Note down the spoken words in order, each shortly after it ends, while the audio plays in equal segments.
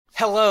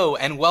Hello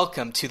and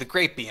welcome to The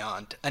Great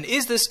Beyond, an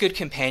Is This Good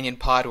Companion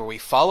pod where we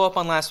follow up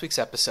on last week's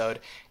episode,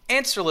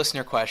 answer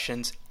listener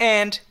questions,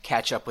 and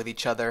catch up with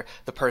each other.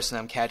 The person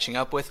I'm catching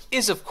up with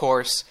is, of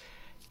course,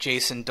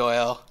 Jason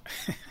Doyle.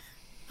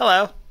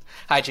 Hello.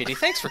 Hi, JD.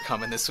 Thanks for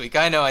coming this week.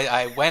 I know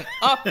I went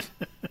up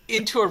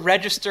into a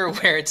register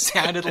where it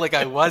sounded like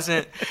I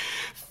wasn't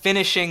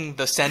finishing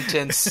the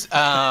sentence.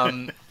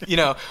 I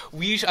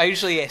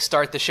usually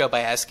start the show by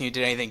asking you,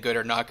 did anything good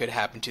or not good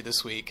happen to you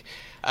this week?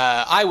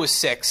 I was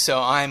sick, so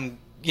I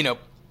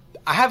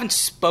haven't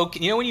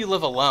spoken. When you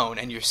live alone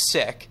and you're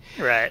sick,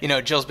 right?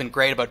 Jill's been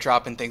great about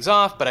dropping things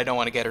off, but I don't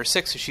want to get her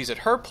sick, so she's at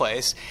her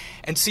place.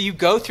 And so you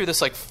go through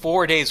this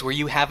 4 days where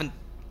you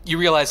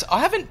realize, I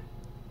haven't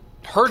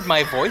heard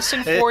my voice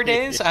in 4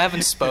 days. I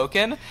haven't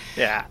spoken.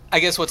 Yeah.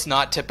 I guess what's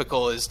not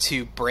typical is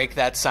to break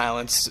that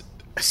silence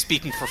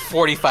speaking for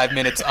 45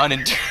 minutes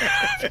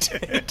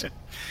uninterrupted.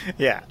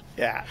 Yeah.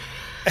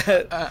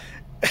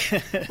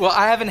 Well,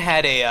 I haven't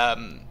had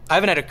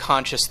a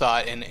conscious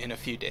thought in a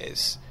few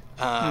days.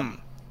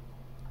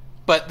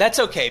 But that's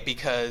okay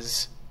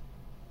because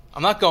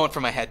I'm not going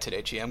for my head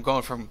today, G. I'm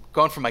going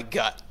for my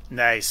gut.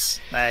 Nice.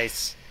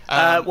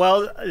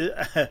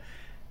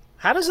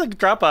 How does the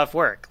drop-off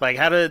work?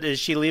 Is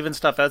she leaving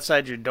stuff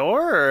outside your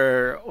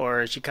door,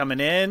 or is she coming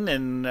in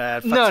and No,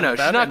 she's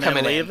not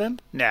coming in.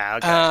 No,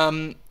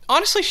 okay.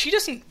 Honestly, she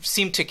doesn't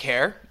seem to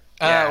care.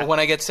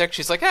 When I get sick,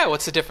 she's like,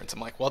 what's the difference? I'm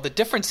like, well, the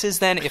difference is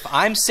then if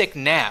I'm sick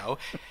now,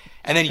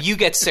 and then you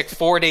get sick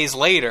 4 days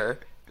later,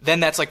 then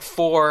that's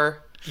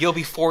you'll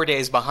be 4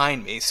 days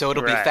behind me, so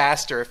it'll be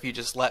faster if you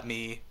just let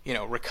me,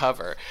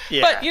 recover.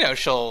 Yeah. But,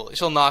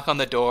 she'll knock on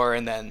the door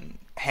and then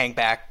hang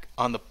back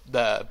on the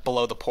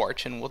below the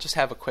porch, and we'll just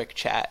have a quick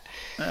chat.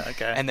 Oh,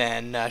 okay. And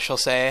then she'll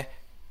say,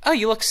 "Oh,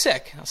 you look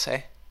sick." I'll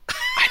say,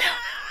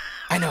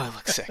 I know I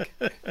look sick."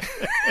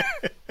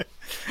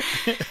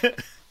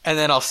 And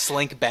then I'll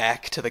slink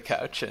back to the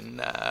couch and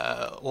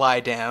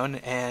lie down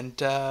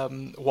and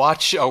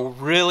watch a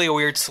really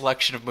weird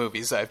selection of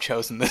movies I've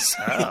chosen this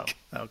week.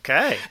 Oh,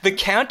 okay. The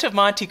Count of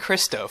Monte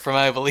Cristo from,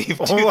 I believe,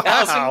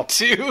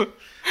 2002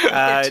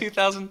 or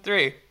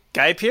 2003.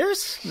 Guy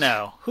Pearce?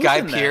 No. Who's Guy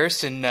in that?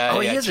 Pearce and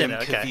Jim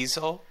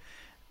Caviezel.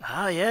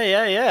 Oh,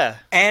 yeah.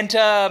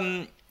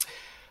 And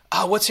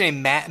what's her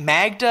name?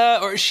 Magda?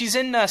 Or she's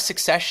in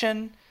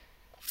Succession.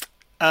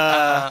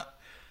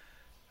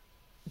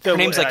 Her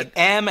name's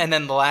M, and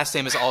then the last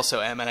name is also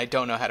M, and I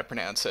don't know how to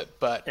pronounce it.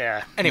 But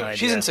anyway, no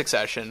she's in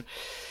Succession.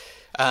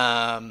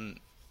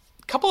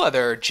 Couple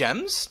other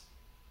gems.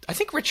 I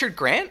think Richard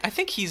Grant. I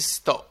think he's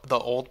the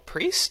old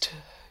priest.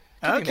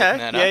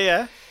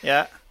 Okay.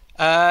 Yeah.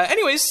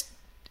 Anyways,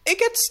 it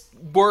gets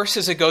worse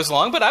as it goes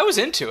along, but I was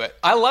into it.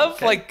 I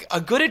love a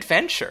good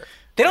adventure.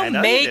 They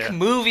don't make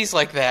movies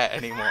like that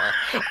anymore.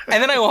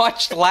 And then I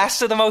watched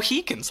Last of the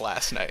Mohicans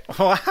last night.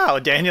 Wow,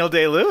 Daniel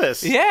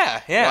Day-Lewis.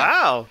 Yeah.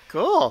 Wow,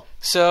 cool.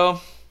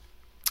 So,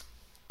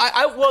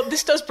 well,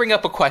 this does bring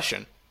up a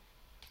question.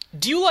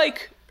 Do you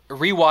like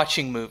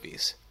rewatching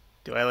movies?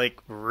 Do I like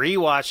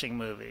rewatching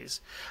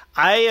movies?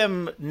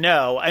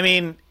 No. I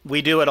mean,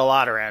 we do it a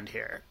lot around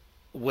here,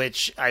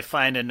 which I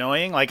find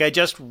annoying. I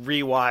just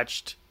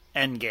rewatched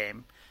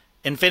Endgame,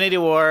 Infinity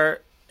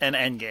War, and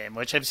Endgame,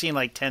 which I've seen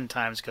 10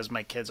 times because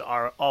my kids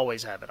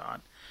always have it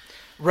on.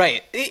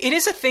 Right. It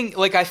is a thing.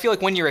 I feel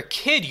like when you're a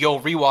kid, you'll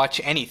rewatch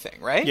anything,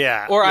 right?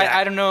 Yeah. Or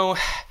I don't know.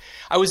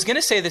 I was going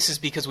to say this is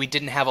because we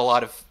didn't have a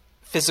lot of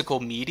physical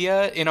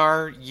media in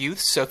our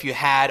youth. So if you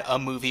had a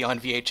movie on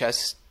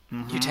VHS,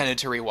 you tended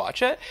to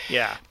rewatch it.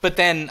 Yeah. But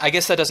then I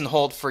guess that doesn't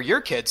hold for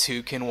your kids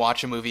who can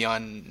watch a movie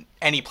on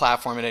any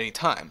platform at any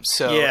time.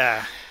 So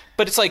yeah.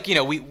 But it's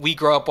we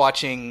grow up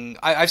watching.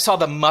 I saw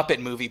the Muppet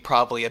movie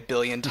probably 1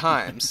 billion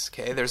times.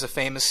 Okay, there's a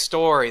famous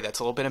story that's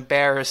a little bit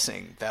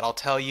embarrassing that I'll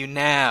tell you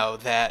now.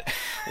 That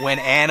when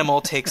Animal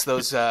takes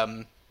those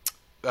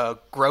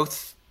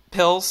growth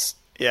pills,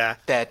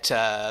 that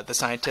the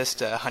scientist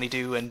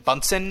Honeydew and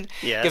Bunsen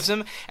gives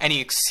him, and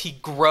he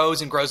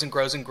grows and grows and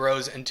grows and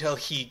grows until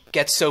he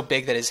gets so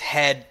big that his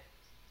head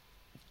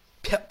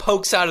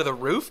pokes out of the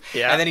roof,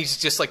 and then he's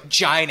just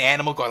giant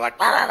animal going like.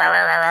 Rah, rah, rah,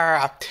 rah,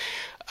 rah.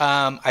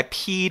 I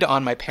peed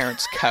on my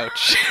parents'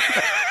 couch.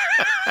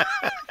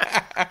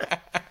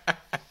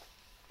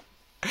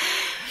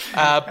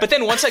 But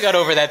then once I got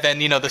over that, then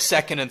the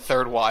second and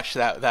third watch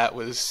that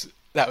was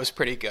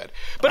pretty good.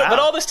 But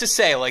all this to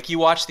say, you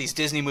watch these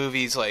Disney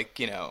movies, an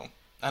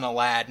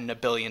Aladdin 1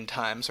 billion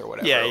times or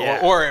whatever.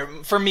 Yeah. Or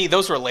for me,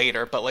 those were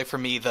later. But for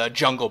me, the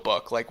Jungle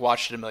Book,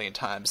 watched it 1 million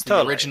times.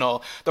 The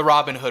original, the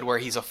Robin Hood, where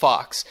he's a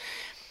fox.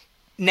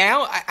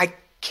 Now I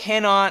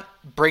cannot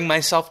bring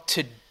myself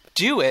to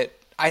do it.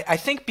 I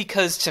think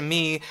because to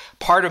me,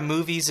 part of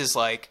movies is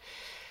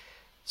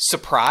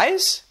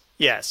surprise.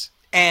 Yes.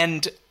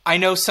 And I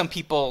know some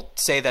people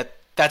say that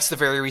that's the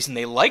very reason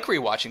they like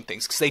rewatching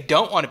things, because they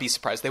don't want to be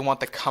surprised. They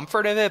want the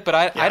comfort of it. But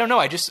I don't know.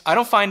 I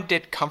don't find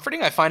it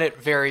comforting. I find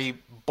it very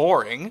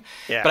boring.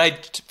 Yeah. But I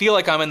feel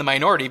like I'm in the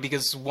minority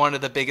because one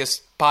of the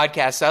biggest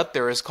podcasts out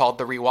there is called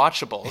The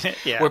Rewatchables,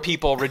 Yeah. where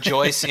people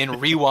rejoice in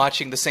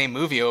rewatching the same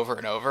movie over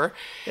and over.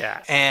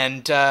 Yeah.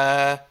 And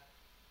I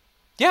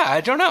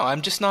don't know.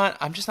 I'm just not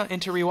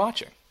into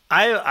rewatching.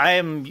 I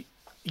am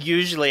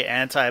usually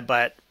anti,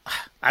 but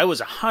I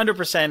was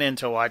 100%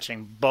 into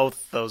watching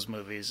both those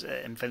movies,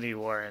 Infinity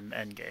War and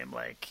Endgame.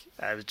 Like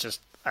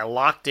I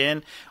locked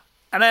in,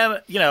 and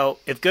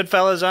if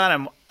Goodfellas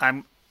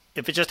on,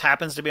 if it just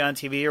happens to be on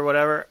TV or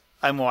whatever,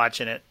 I'm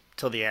watching it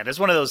till the end. It's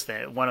one of those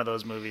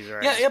movies where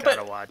I just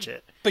gotta watch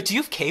it. But do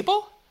you have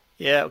cable?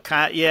 Yeah,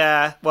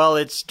 yeah. Well,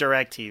 it's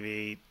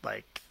DirecTV,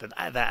 like the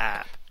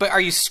app. But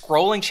are you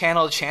scrolling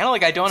channel to channel?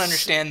 Like, I don't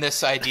understand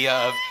this idea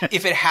of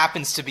if it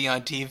happens to be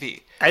on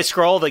TV. I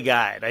scroll the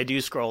guide. I do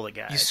scroll the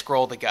guide. You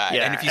scroll the guide.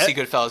 Yeah. And if you see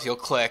Goodfellas, you'll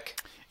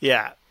click.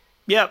 Yeah.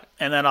 Yep.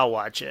 And then I'll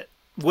watch it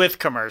with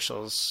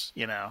commercials,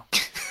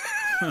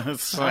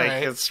 It's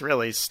right. It's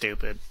really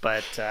stupid.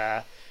 But,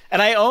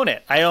 and I own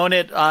it. I own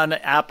it on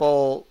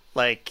Apple.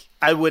 Like,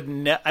 I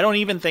don't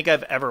even think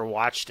I've ever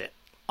watched it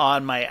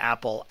on my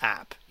Apple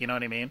app. You know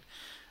what I mean?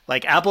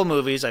 Like Apple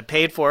Movies, I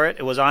paid for it.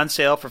 It was on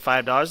sale for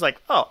 $5.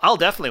 Like, oh, I'll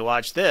definitely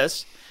watch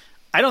this.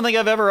 I don't think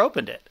I've ever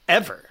opened it,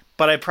 ever.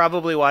 But I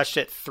probably watched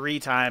it 3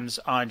 times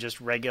on just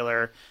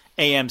regular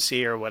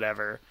AMC or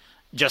whatever,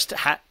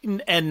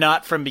 and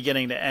not from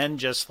beginning to end,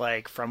 just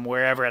like from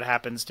wherever it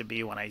happens to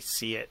be when I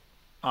see it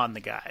on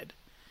the guide.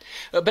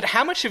 But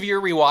how much of your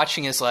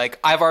rewatching is like,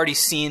 I've already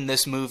seen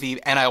this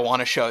movie and I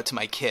want to show it to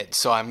my kids,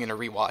 so I'm going to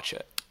rewatch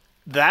it?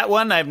 That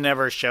one I've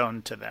never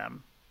shown to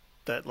them.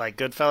 That, like,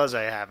 Goodfellas,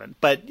 I haven't.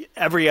 But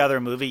every other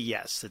movie,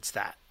 yes, it's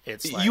that.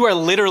 It's like, you are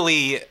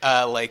literally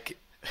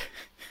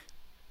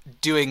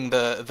doing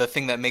the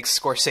thing that makes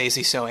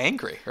Scorsese so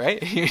angry,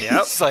 right? Yep.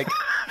 It's like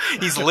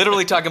he's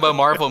literally talking about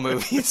Marvel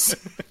movies,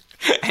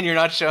 and you're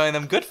not showing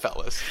them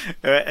Goodfellas.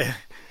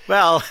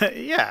 Well,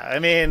 yeah. I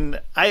mean,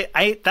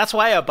 I that's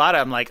why I bought it.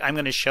 I'm like, I'm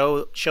going to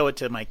show it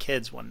to my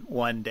kids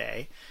one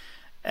day.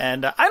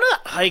 And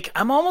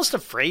I'm almost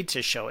afraid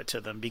to show it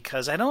to them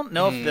because I don't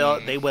know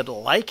if they would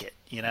like it.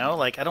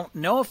 Like, I don't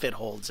know if it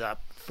holds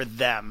up for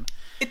them.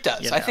 It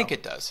does. I think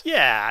it does.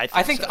 Yeah,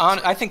 I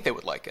think they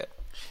would like it.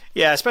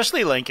 Yeah,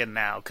 especially Lincoln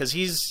now because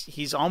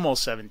he's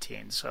almost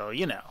 17. So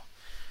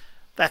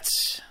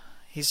that's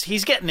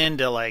he's getting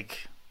into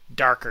like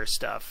darker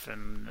stuff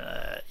and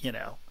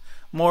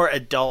more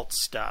adult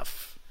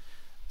stuff.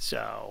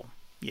 So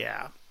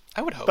yeah.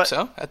 I would hope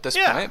so at this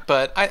point,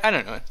 but I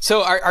don't know.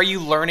 So are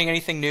you learning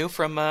anything new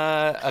from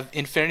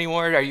Infinity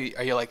War? Are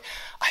you like,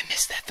 I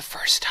missed that the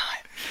first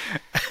time?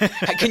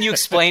 Can you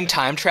explain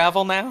time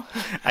travel now?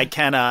 I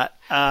cannot.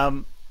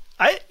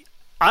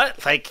 I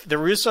like the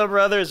Russo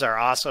brothers are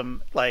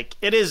awesome. Like,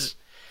 it is,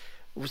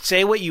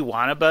 say what you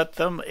want about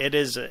them. It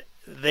is,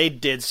 they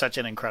did such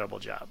an incredible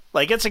job.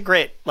 Like, it's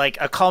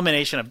a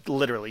culmination of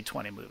literally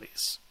 20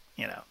 movies,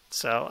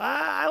 so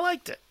I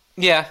liked it.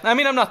 Yeah, I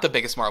mean, I'm not the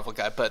biggest Marvel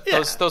guy, but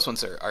those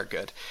ones are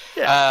good.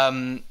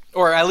 Yeah.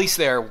 Or at least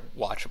they're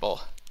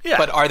watchable. Yeah.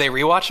 But are they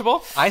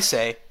rewatchable? I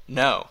say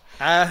no.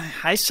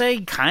 I say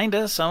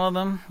kinda, some of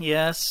them,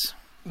 yes.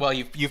 Well,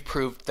 you've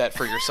proved that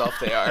for yourself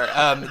they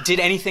are. Did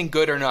anything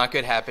good or not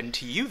good happen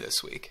to you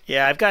this week?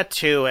 Yeah, I've got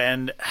 2,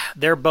 and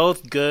they're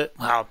both good.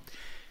 Well,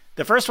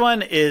 the first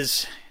one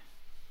is,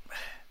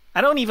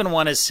 I don't even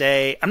want to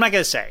say, I'm not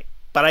going to say,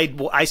 but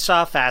I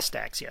saw Fast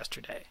X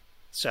yesterday.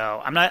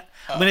 So I'm going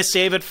to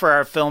save it for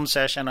our film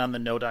session on the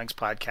No Dunks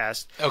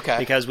podcast. Okay.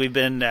 Because we've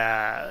been,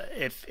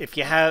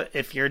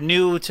 if you're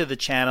new to the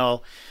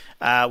channel,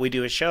 we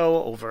do a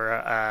show over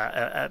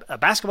a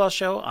basketball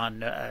show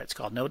on, it's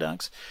called No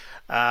Dunks.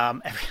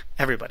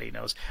 Everybody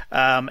knows.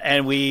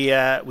 And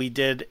we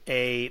did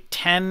a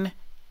 10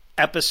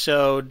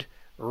 episode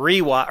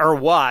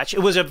watch.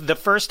 It was the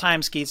first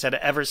time Skeets had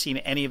ever seen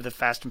any of the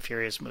Fast and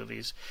Furious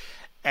movies.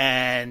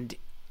 And,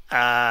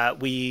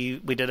 we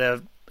did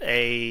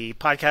a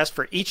podcast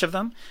for each of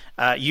them.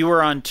 You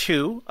were on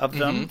 2 of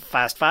them,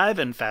 Fast 5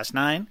 and Fast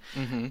 9.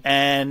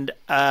 And,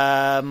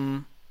 I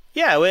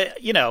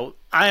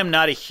am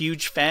not a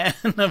huge fan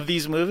of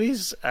these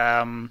movies.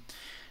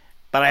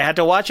 But I had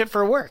to watch it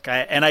for work.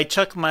 I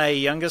took my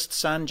youngest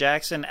son,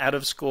 Jackson, out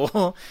of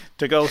school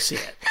to go see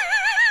it.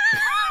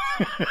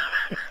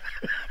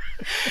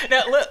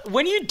 Now,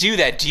 when you do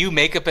that, do you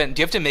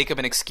have to make up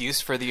an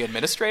excuse for the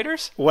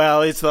administrators?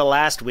 Well, it's the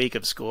last week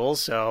of school,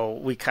 so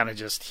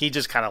he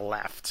just kind of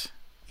left.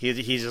 He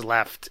just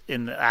left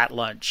at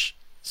lunch.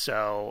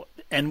 So,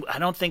 and I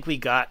don't think we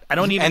got. I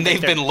don't even. And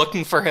they've been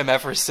looking for him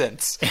ever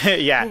since.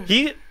 Yeah,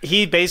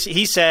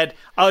 he said,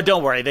 "Oh,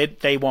 don't worry,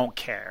 they won't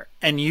care."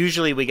 And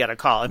usually we get a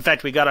call. In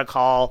fact, we got a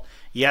call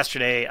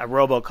yesterday, a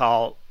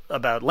robocall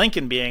about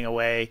Lincoln being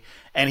away,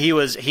 and he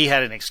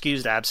had an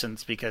excused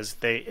absence because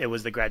it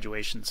was the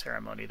graduation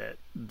ceremony that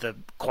the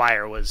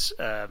choir was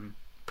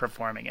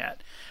performing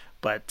at.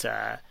 But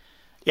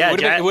yeah,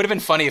 it would have been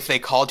funny if they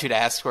called you to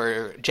ask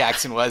where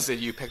Jackson was, and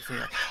you picked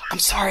from like, I'm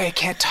sorry, I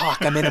can't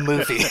talk. I'm in a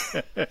movie.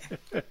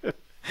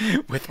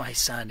 With my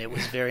son, it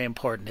was very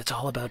important. It's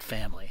all about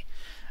family.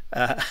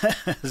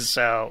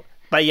 So,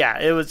 but yeah,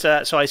 it was.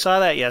 So I saw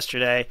that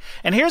yesterday,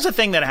 and here's the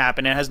thing that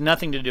happened. It has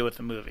nothing to do with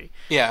the movie.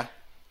 Yeah.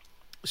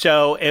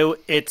 So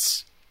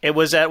it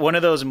was at one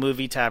of those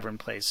movie tavern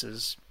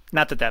places.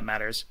 Not that that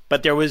matters,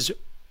 but there was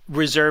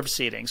reserved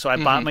seating. So I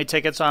bought my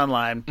tickets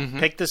online,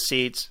 picked the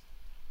seats,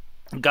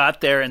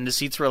 got there, and the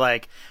seats were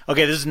like,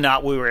 okay, this is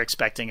not what we were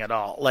expecting at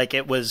all. Like,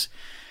 it was,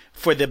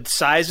 for the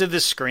size of the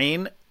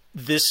screen,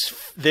 this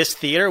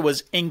theater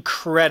was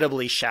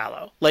incredibly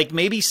shallow. Like,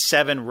 maybe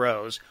 7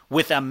 rows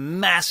with a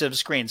massive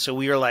screen. So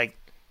we were like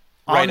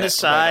on the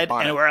side,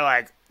 and we're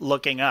like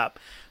looking up.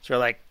 So we're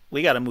like,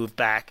 we got to move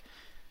back.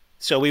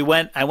 So I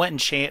went and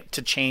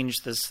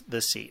change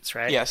the seats,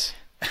 right? Yes.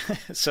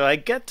 So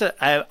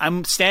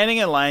I'm standing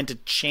in line to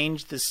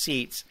change the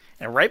seats,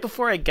 and right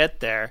before I get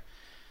there,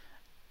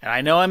 and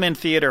I know I'm in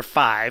theater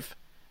 5,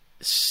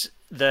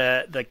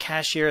 the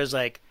cashier is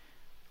like,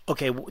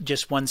 okay,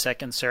 just 1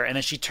 second, sir. And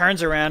then she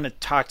turns around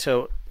and talks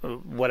to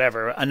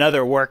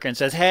another worker, and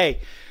says, hey,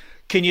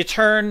 can you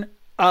turn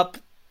up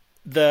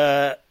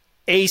the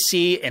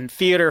AC in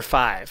theater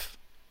 5?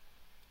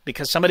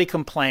 Because somebody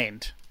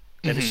complained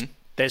that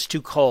it's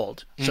too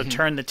cold. So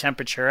turn the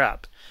temperature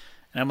up.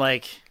 And I'm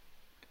like,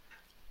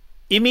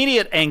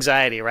 immediate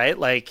anxiety, right?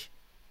 Like,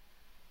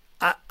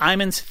 I'm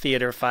in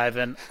theater 5,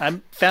 and I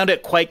found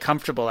it quite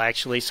comfortable,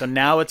 actually. So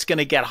now it's going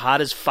to get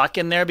hot as fuck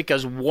in there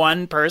because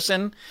one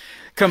person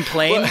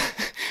complained.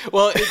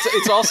 Well,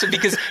 it's also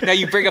because now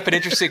you bring up an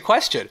interesting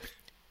question.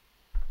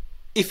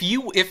 If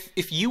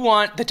you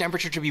want the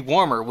temperature to be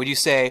warmer, would you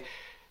say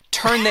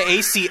turn the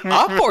AC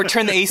up or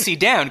turn the AC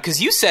down?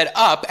 Because you said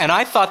up, and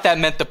I thought that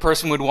meant the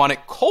person would want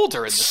it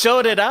colder in the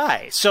So did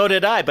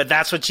I. But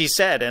that's what she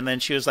said, and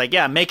then she was like,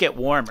 "Yeah, make it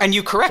warmer." And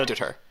you corrected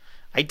her.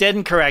 I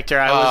didn't correct her.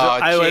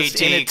 I was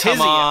JT, in a tizzy.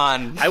 come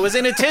on. I was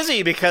in a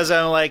tizzy because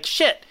I'm like,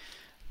 shit.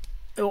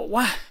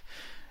 What?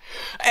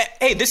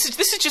 Hey, this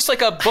is just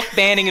like a book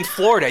banning in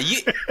Florida.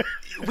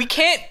 We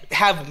can't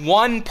have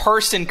one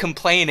person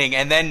complaining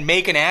and then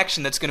make an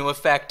action that's going to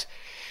affect.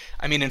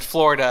 I mean, in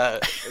Florida,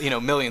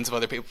 millions of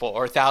other people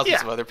or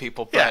thousands of other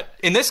people. But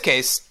in this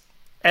case,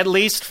 at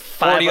least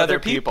 40 other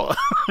people.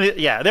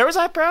 Yeah, there was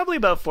probably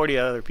about 40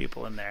 other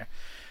people in there.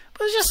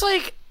 But it's just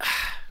like,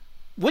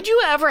 would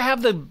you ever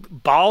have the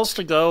balls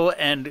to go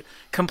and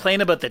complain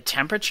about the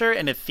temperature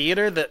in a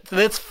theater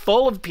that's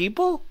full of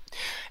people?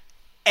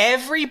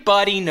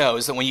 Everybody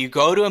knows that when you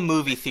go to a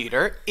movie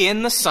theater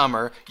in the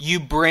summer,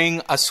 you bring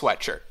a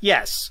sweatshirt.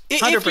 Yes,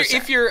 100%.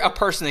 If you're a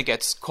person that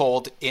gets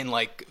cold in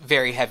like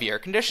very heavy air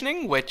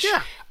conditioning, which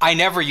I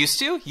never used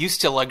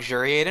to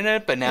luxuriate in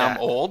it, but now I'm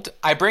old.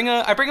 I bring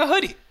a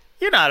hoodie.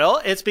 You're not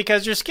old. It's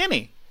because you're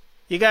skinny.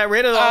 You got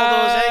rid of all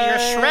those.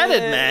 You're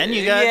shredded, man.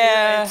 You got.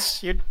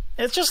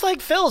 It's just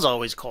like Phil's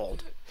always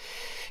cold.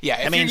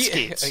 Yeah,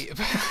 Skeets.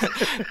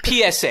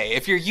 PSA: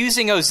 if you're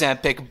using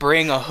Ozempic,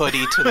 bring a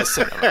hoodie to the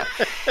cinema.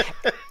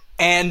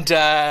 And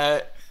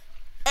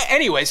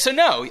anyway, so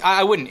no,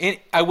 I wouldn't.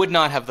 I would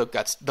not have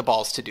the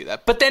balls to do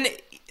that. But then,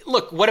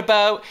 look, what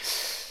about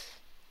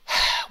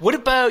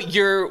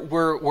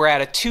we're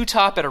at a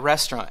two-top at a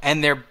restaurant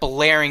and they're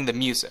blaring the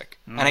music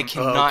and I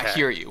cannot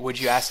hear you. Would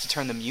you ask to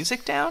turn the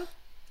music down?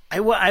 I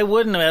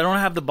wouldn't. I don't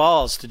have the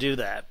balls to do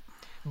that.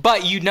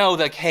 But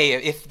like, hey,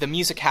 if the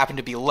music happened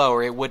to be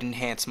lower, it would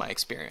enhance my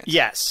experience.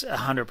 Yes,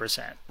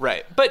 100%.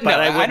 Right. But no,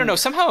 I don't know.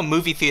 Somehow a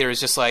movie theater is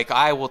just like,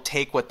 I will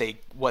take what they.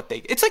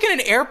 It's like in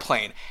an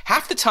airplane.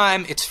 Half the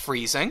time it's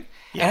freezing,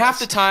 and half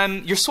the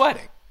time you're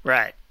sweating.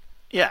 Right.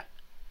 Yeah.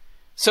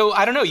 So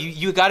I don't know.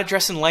 You got to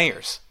dress in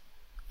layers.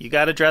 You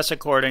got to dress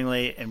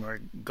accordingly, and we're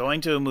going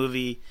to a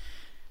movie.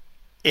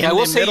 I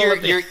will say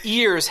your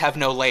ears have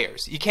no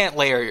layers. You can't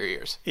layer your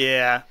ears.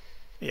 Yeah.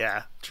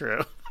 Yeah.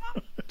 True.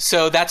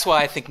 So that's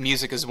why I think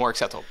music is more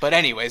acceptable. But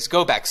anyways,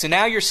 go back. So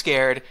now you're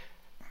scared.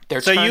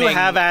 So you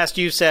have asked.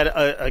 You said,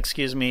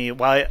 "Excuse me."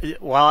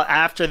 While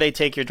after they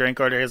take your drink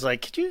order, it's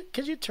like,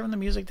 could you turn the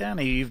music down?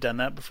 You've done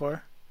that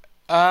before?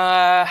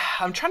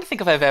 I'm trying to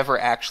think if I've ever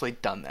actually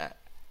done that.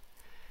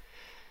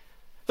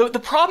 The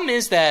problem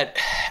is that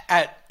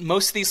at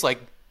most of these, like,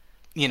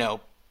 new,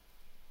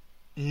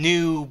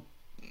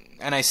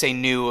 and I say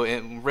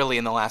new, really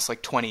in the last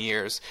like 20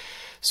 years,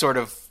 sort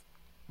of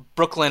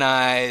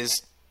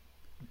Brooklynized,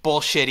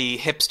 bullshitty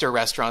hipster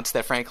restaurants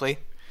that frankly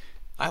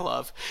I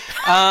love,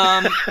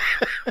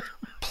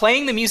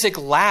 playing the music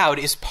loud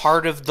is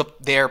part of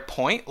their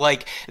point.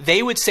 Like,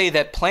 they would say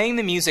that playing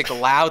the music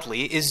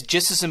loudly is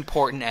just as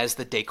important as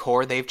the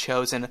decor they've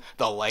chosen,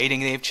 the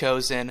lighting they've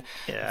chosen,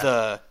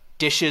 the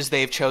dishes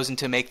they've chosen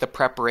to make, the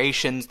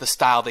preparations, the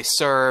style they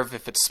serve,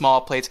 if it's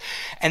small plates.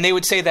 And they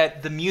would say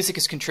that the music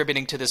is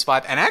contributing to this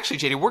vibe. And actually,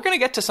 JD, we're going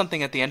to get to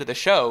something at the end of the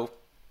show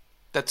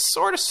that's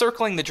sort of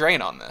circling the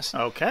drain on this.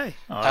 Okay.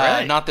 All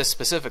right. Not this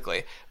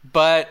specifically.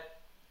 But,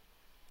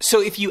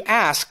 so if you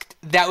asked,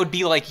 that would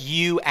be like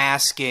you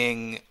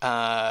asking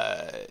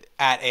at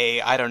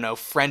a, I don't know,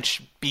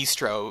 French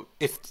bistro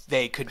if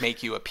they could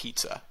make you a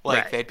pizza.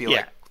 Like, they'd be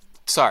like,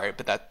 sorry,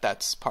 but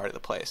that's part of the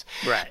place.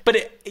 Right.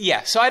 But,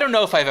 so I don't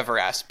know if I've ever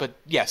asked, but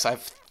yes,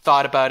 I've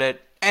thought about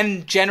it.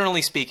 And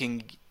generally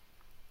speaking,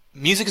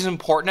 music is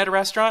important at a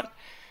restaurant,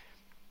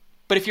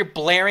 but if you're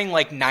blaring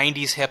like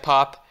 90s hip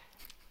hop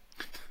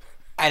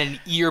at an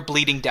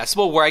ear-bleeding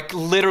decibel where I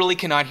literally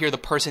cannot hear the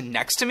person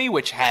next to me,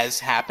 which has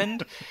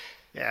happened,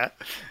 Yeah.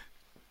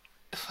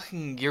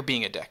 you're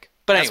being a dick.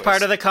 But anyways, It's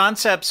part of the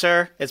concept,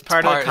 sir. It's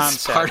part of the concept.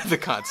 It's part of the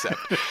concept.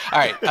 All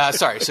right,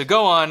 sorry. So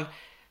go on.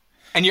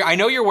 And I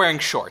know you're wearing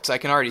shorts. I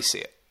can already see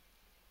it.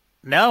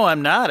 No,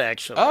 I'm not,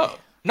 actually. Oh,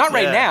 not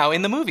right Yeah. now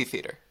in the movie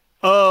theater.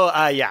 Oh,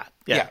 yeah.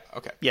 Yeah,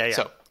 okay. Yeah.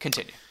 So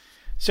continue.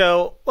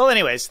 So, well,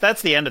 anyways,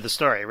 that's the end of the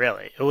story,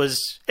 really.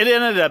 It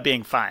ended up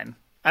being fine.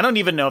 I don't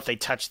even know if they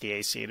touched the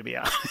AC, to be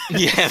honest.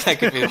 Yeah, that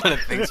could be one of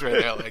the things where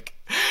they're like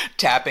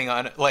tapping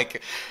on it,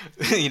 like,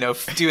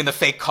 doing the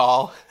fake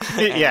call.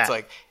 And Yeah. It's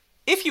like,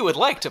 if you would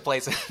like to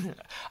place it.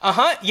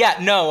 Yeah,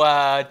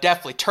 no,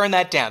 definitely. Turn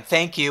that down.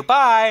 Thank you.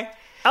 Bye.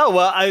 Oh,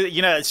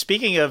 well,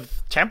 speaking of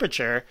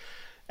temperature,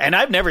 and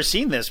I've never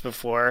seen this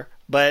before,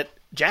 but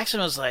Jackson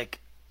was like,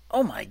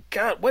 oh my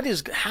God, what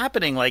is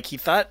happening? Like, he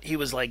thought he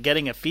was like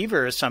getting a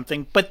fever or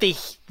something, but the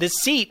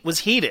seat was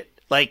heated.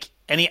 Like,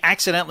 and he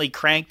accidentally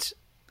cranked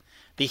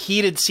the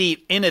heated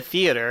seat in a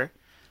theater,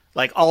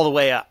 like all the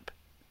way up.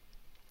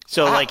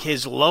 So Wow. like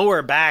his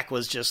lower back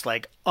was just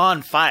like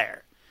on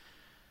fire.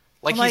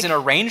 Like I'm he's like- in a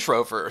Range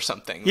Rover or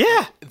something.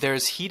 Yeah.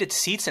 There's heated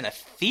seats in a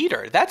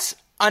theater. That's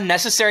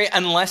unnecessary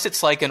unless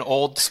it's like an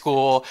old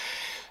school,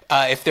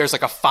 if there's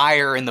like a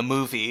fire in the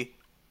movie,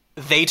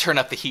 they turn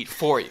up the heat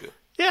for you.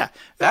 Yeah.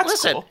 That's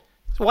Listen, cool.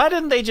 why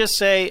didn't they just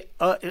say,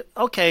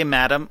 okay,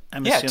 madam,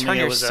 I'm Yeah, assuming turn it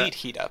your was seat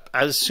heat up.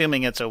 I was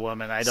assuming it's a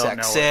woman. I don't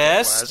know what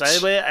Sexist.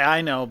 it was.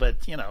 I know, but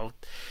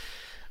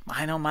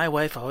I know my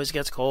wife always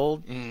gets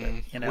cold.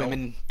 But,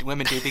 Women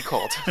do be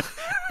cold.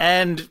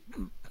 and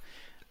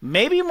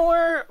maybe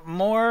more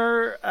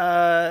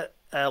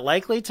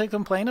likely to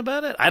complain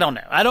about it. I don't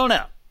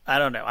know.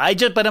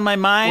 But in my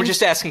mind, We're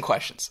just asking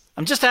questions.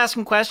 I'm just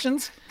asking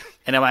questions,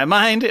 and in my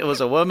mind, it was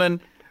a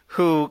woman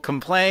who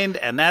complained,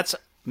 and that's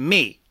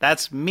me.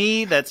 That's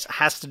me. That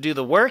has to do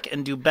the work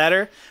and do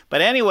better.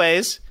 But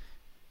anyways,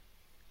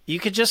 you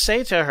could just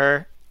say to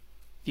her,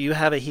 "Do you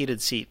have a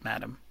heated seat,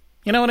 madam?"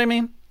 You know what I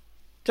mean?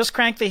 Just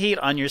crank the heat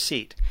on your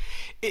seat.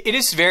 It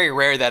is very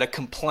rare that a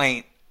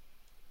complaint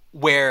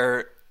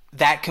where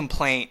that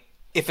complaint,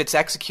 if it's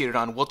executed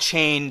on, will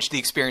change the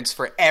experience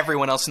for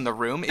everyone else in the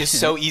room is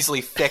so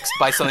easily fixed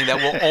by something that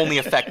will only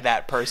affect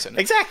that person.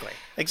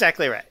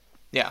 Exactly right.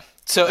 Yeah.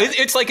 So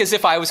it's like as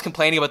if I was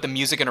complaining about the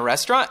music in a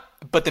restaurant,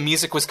 but the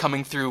music was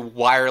coming through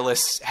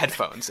wireless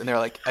headphones. And they're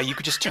like, you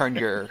could just turn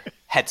your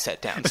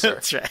headset down, sir.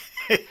 That's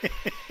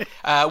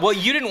right. Well,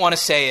 you didn't want to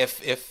say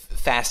if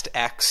Fast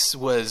X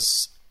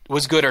was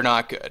good or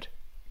not good,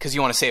 because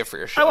you want to save it for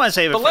your show. I want to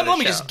save it but for let the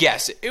me show. just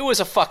guess. It was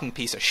a fucking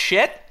piece of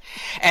shit.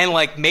 And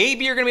like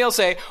maybe you're going to be able to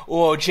say,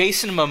 oh,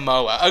 Jason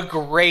Momoa, a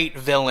great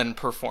villain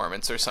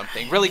performance or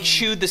something. Really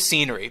chewed the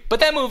scenery. But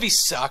that movie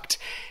sucked.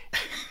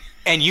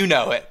 And you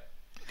know it.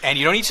 And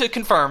you don't need to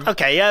confirm.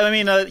 Okay, yeah, I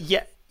mean,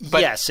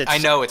 But yes. I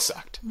know it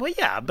sucked. Well,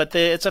 yeah, but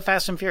it's a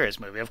Fast and Furious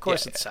movie. Of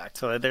course Yeah, it sucked.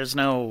 So there's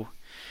no...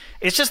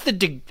 It's just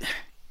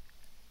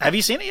Have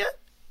you seen it yet?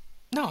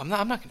 No, I'm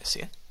not going to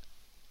see it.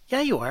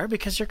 Yeah, you are,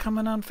 because you're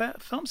coming on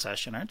film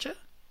session, aren't you?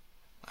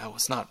 I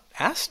was not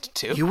asked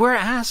to. You were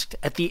asked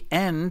at the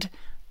end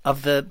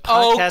of the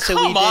Oh, podcast that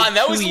we come did on.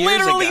 That 2 was years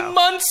literally ago.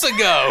 months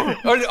ago.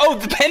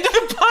 The end of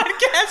the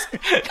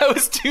podcast? That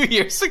was 2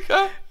 years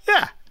ago?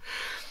 Yeah.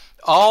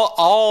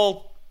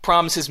 All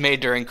promises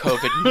made during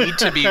COVID need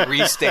to be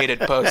restated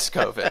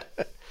post-COVID.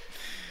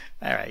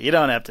 All right, you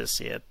don't have to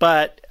see it,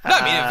 but... No,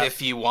 I mean,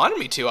 if you wanted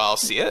me to, I'll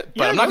see it.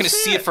 But yeah, I'm not go going to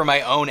see see it. it for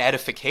my own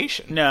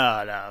edification.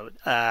 No.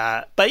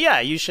 But yeah,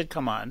 you should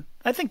come on.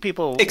 I think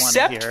people want to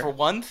Except hear. for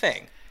one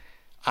thing.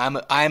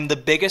 I'm the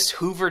biggest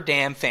Hoover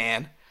Dam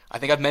fan. I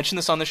think I've mentioned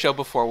this on the show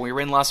before. When we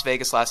were in Las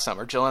Vegas last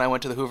summer, Jill and I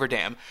went to the Hoover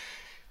Dam.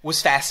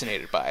 Was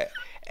fascinated by it.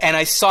 And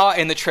I saw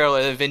in the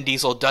trailer that Vin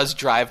Diesel does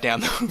drive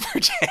down the Hoover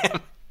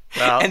Dam.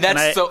 Well, and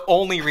that's the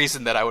only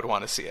reason that I would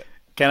want to see it.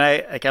 Can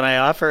I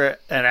offer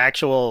an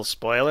actual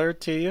spoiler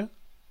to you?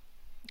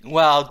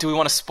 Well, do we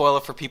want to spoil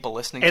it for people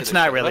listening to It's the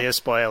not show? really a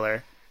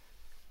spoiler,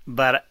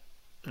 but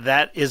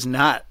that is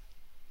not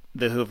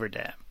the Hoover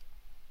Dam.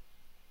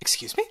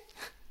 Excuse me?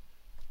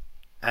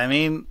 I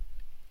mean,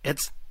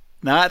 it's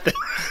not the...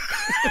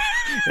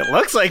 It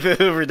looks like the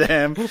Hoover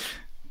Dam,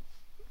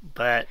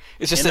 but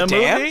It's just in a the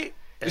dam? movie,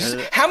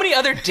 How many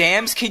other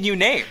dams can you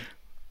name?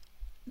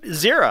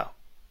 Zero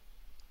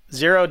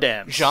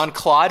dams.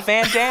 Jean-Claude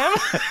Van Damme?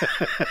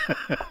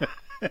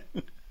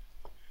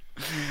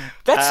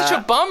 That's such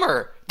a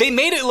bummer. They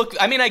made it look...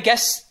 I mean, I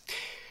guess...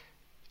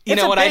 You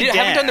It's know a what? I big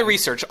haven't done the dam.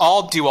 research.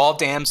 Do all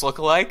dams look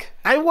alike?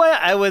 I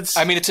would.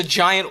 I mean, it's a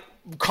giant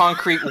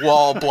concrete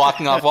wall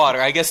blocking off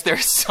water. I guess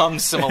there's some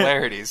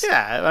similarities.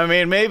 Yeah, I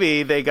mean,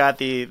 maybe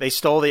they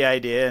stole the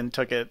idea and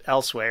took it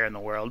elsewhere in the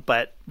world,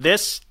 but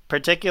this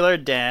particular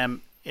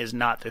dam is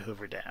not the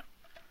Hoover Dam.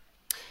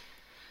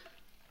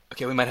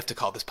 Okay, we might have to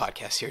call this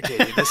podcast here,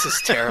 JD. This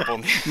is terrible.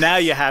 Now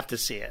you have to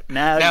see it.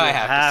 Now I you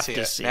have to see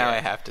it. see Now it. I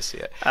have to see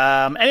it.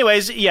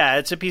 Anyways, yeah,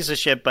 it's a piece of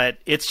shit, but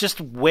it's just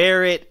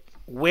where it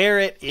where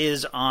it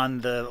is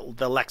on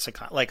the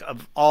lexicon, like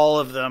of all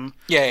of them.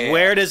 Yeah.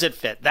 Where does it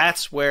fit?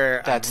 That's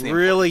where That's I'm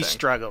really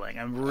struggling.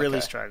 I'm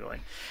really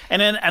struggling.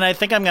 And I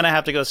think I'm going to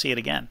have to go see it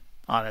again,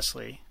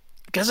 honestly,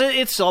 because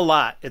it's a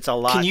lot. It's a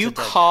lot. Can you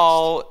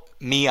call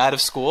me out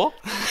of school?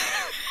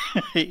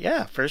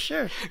 Yeah, for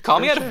sure. Call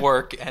me out of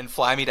work and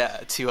fly me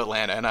to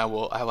Atlanta, and I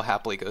will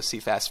happily go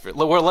see Fast and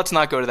Furious. Well, let's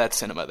not go to that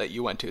cinema that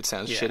you went to. It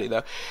sounds shitty,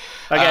 though.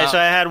 Okay, so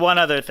I had one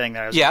other thing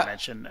that I was going to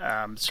mention.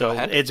 Go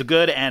ahead. It's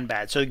good and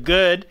bad. So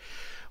good,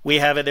 we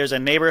have it. There's a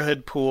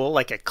neighborhood pool,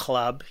 like a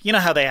club. You know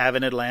how they have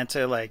in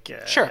Atlanta, like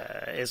sure,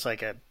 it's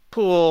like a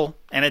pool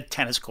and a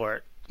tennis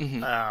court.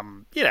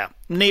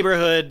 Mm-hmm.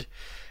 Neighborhood.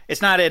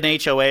 It's not an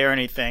HOA or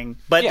anything,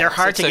 but they're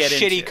hard to get into.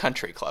 It's a shitty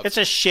country club. It's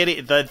the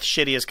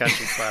shittiest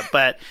country club,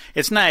 but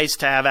it's nice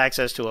to have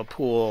access to a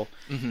pool.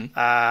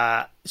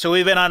 Mm-hmm. So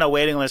we've been on a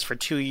waiting list for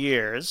 2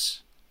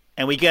 years,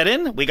 and we got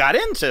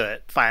into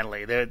it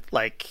finally.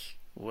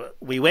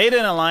 We waited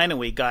in a line and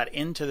we got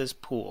into this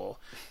pool.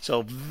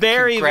 So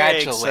very,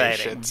 very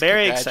exciting.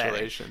 Very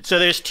exciting. So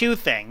there's two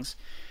things.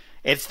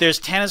 There's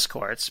tennis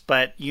courts,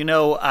 but you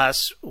know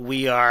us,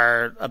 we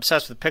are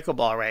obsessed with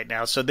pickleball right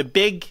now. So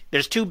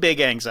there's two big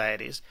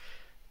anxieties.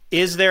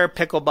 Is there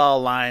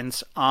pickleball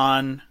lines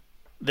on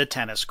the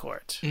tennis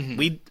court?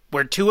 Mm-hmm.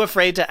 We're too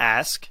afraid to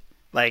ask.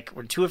 Like,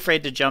 we're too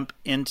afraid to jump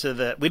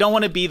into we don't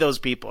want to be those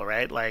people,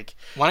 right? Like,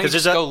 why don't you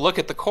just go look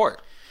at the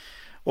court?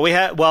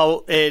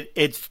 Well,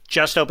 it's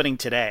just opening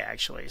today,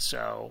 actually.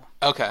 So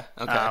okay.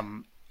 I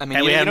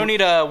mean, you don't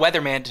need a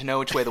weatherman to know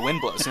which way the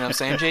wind blows. You know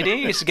what I'm saying, JD?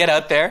 You just get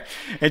out there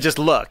and just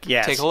look.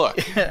 Yes, take a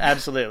look.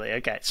 Absolutely.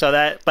 Okay.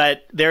 So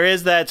but there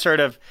is that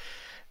sort of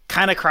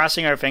kind of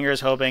crossing our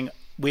fingers, hoping.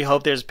 We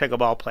hope there's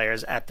pickleball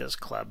players at this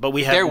club, but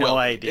we have no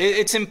idea.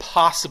 It's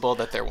impossible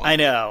that there won't. I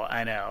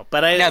know.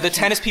 But now the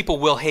tennis people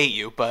will hate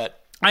you,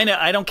 but I know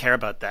I don't care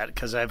about that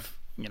because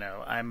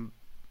I'm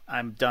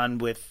done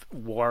with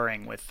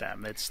warring with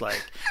them. It's like,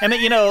 and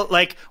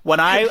like when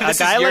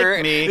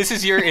like me, this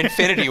is your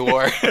Infinity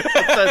War.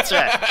 That's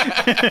right.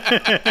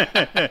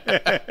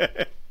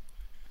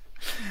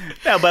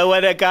 No, but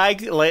when a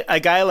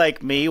guy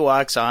like me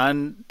walks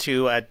on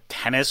to a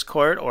tennis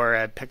court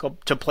or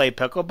to play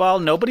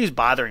pickleball, nobody's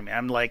bothering me.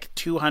 I'm like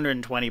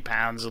 220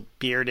 pounds,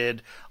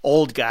 bearded,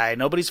 old guy.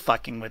 Nobody's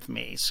fucking with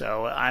me,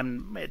 so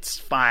it's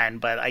fine.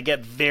 But I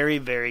get very,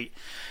 very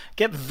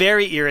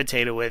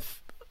irritated with.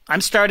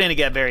 I'm starting to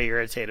get very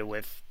irritated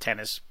with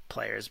tennis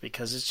players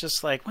because it's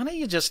just like, why don't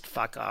you just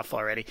fuck off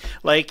already?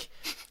 Like,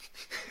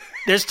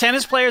 there's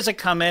tennis players that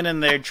come in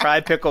and they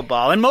try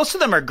pickleball, and most of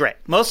them are great.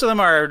 Most of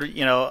them are,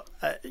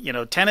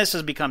 tennis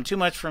has become too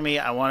much for me.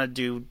 I want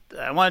to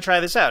try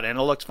this out, and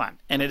it looks fun,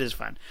 and it is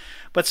fun.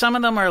 But some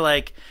of them are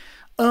like,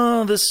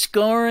 oh, the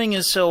scoring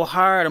is so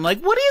hard. I'm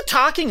like, what are you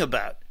talking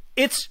about?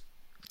 It's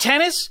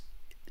tennis.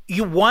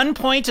 1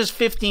 point is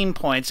 15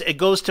 points. It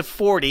goes to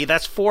 40.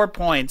 That's 4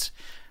 points.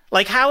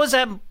 Like, how is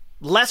that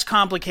less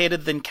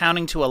complicated than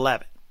counting to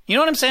 11? You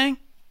know what I'm saying?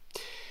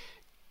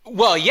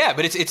 Well, yeah,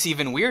 but it's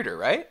even weirder,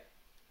 right?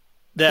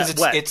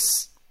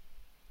 It's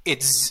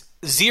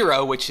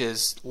 0, which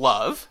is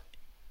love.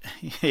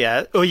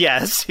 Yeah. Oh,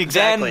 yes,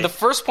 exactly. Then the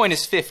first point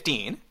is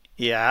 15.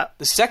 Yeah.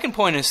 The second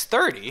point is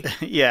 30.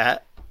 Yeah.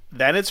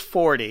 Then it's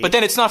 40. But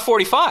then it's not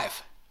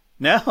 45.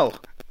 No,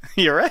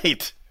 you're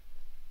right.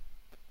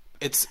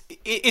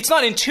 It's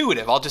not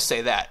intuitive. I'll just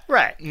say that.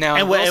 Right. Now,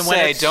 I will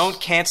say, don't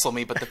cancel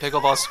me, but the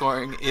pickleball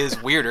scoring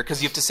is weirder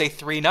because you have to say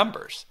 3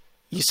 numbers.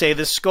 You say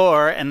the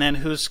score and then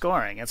who's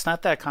scoring. It's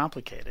not that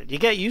complicated. You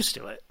get used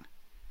to it.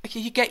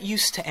 You get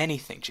used to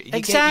anything. You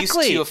exactly.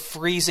 get used to a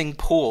freezing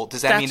pool.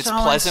 Does that mean it's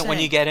pleasant when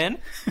you get in?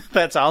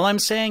 That's all I'm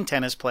saying,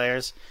 tennis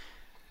players.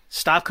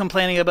 Stop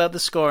complaining about the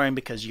scoring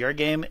because your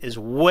game is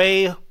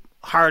way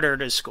harder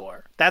to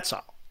score. That's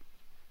all.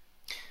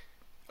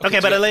 Okay,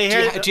 but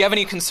do you have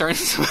any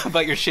concerns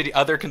about your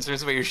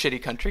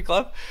shitty country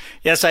club?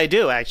 Yes, I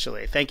do,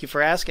 actually. Thank you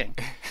for asking.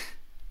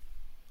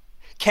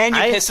 Can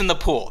you piss in the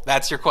pool?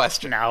 That's your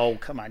question. No,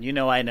 come on. You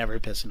know I never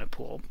piss in a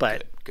pool,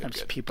 but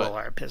good. People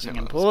are pissing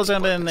in pools,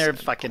 and then they're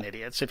fucking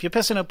idiots. If you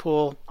piss in a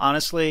pool,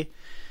 honestly,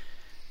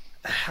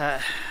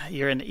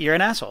 you're an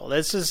asshole.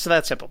 This is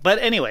that simple. But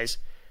anyways,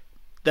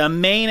 the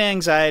main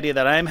anxiety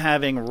that I'm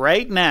having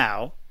right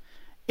now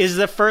is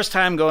the first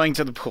time going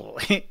to the pool,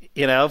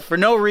 for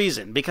no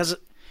reason. Because,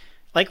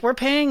 like, we're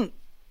paying,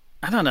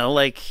 I don't know,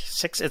 like,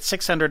 it's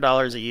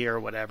 $600 a year or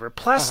whatever,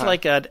 plus,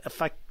 like, a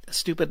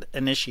stupid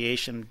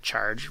initiation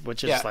charge,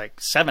 which is,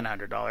 like,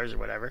 $700 or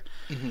whatever.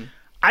 Mm-hmm.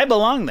 I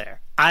belong there.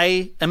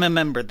 I am a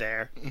member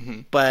there.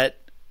 Mm-hmm. But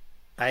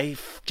I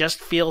just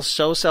feel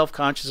so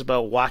self-conscious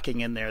about walking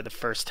in there the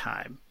first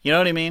time. You know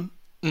what I mean?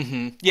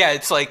 Mm-hmm. Yeah,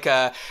 it's like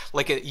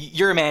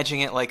you're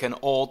imagining it like an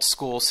old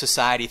school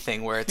society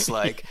thing where it's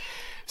like...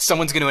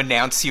 Someone's going to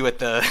announce you at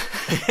the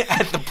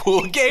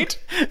pool gate.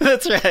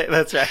 That's right.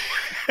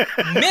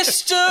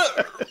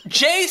 Mr.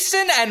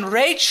 Jason and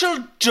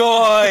Rachel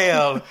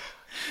Doyle.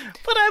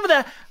 But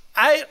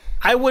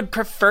I would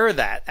prefer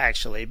that,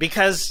 actually,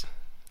 because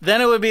then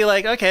it would be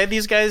like, okay,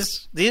 these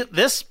guys,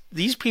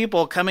 these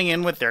people coming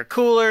in with their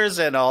coolers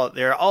and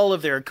all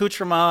of their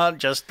accoutrement,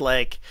 just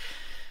like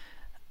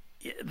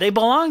they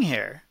belong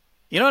here.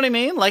 You know what I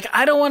mean? Like,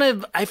 I don't want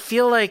to. I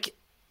feel like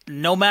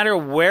no matter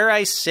where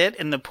I sit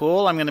in the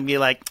pool, I'm going to be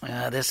like,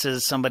 this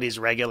is somebody's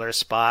regular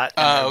spot.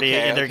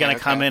 And they're going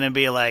to come in and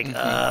be like,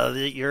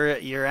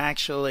 you're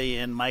actually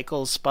in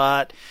Michael's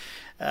spot.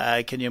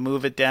 Can you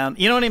move it down?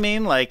 You know what I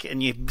mean? Like,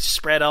 and you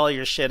spread all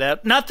your shit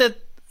out. Not that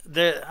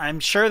I'm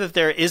sure that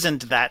there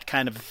isn't that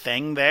kind of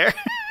thing there,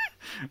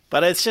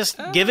 but it's just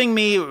giving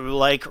me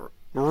like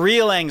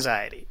real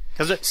anxiety.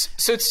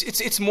 So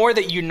it's more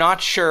that you're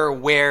not sure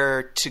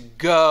where to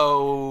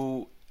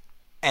go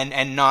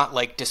and not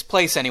like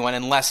displace anyone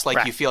unless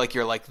like you feel like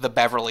you're like the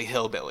Beverly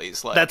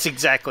Hillbillies. Like. That's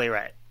exactly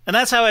right. And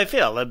that's how I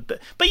feel.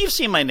 But you've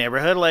seen my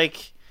neighborhood.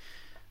 Like,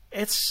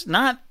 it's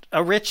not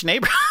a rich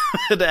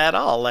neighborhood at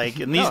all. Like,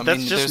 and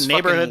that's just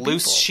neighborhood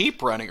loose people.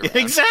 Sheep running around.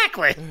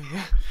 Exactly.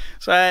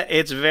 So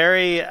it's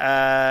very,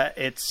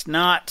 it's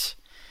not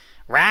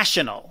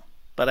rational,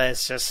 but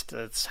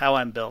it's how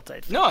I'm built, I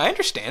think. No, I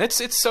understand.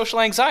 It's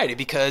social anxiety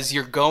because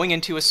you're going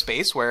into a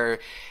space where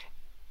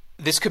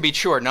this could be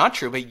true or not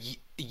true, but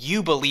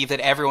you believe that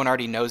everyone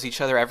already knows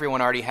each other,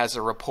 everyone already has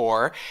a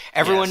rapport,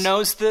 everyone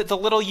knows the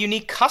little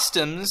unique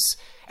customs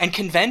and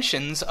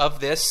conventions of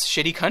this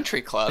shitty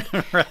country club,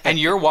 right. And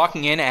you're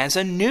walking in as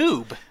a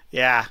noob.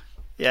 Yeah.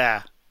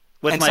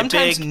 And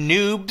sometimes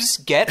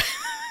noobs get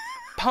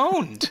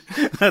pwned.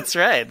 That's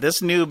right.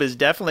 This noob is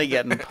definitely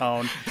getting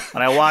pwned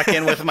when I walk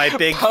in with my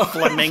big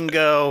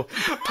flamingo.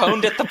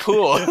 Pwned at the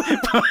pool.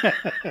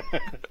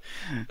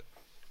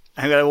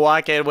 I'm going to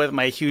walk in with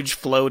my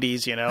huge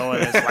floaties, and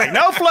it's like,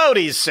 no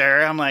floaties,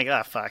 sir. I'm like,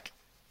 oh, fuck.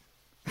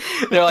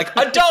 They're like,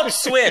 adult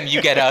swim.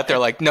 You get out there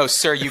like, no,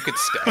 sir, you could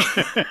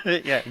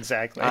stay. Yeah,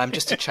 exactly. I'm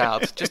just a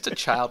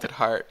child at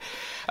heart.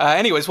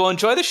 Anyways, well,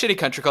 enjoy the shitty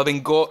country club.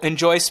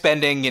 Enjoy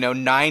spending,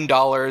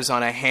 $9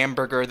 on a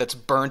hamburger that's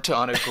burnt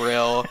on a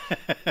grill.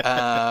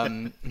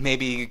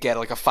 Maybe you get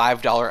like a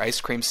 $5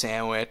 ice cream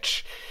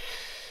sandwich.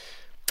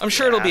 I'm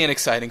sure it'll be an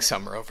exciting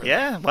summer over there.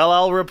 Yeah, well,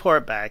 I'll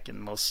report back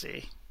and we'll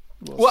see.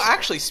 Well,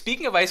 actually,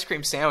 speaking of ice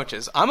cream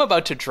sandwiches, I'm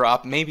about to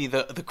drop maybe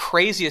the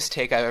craziest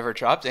take I've ever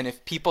dropped. And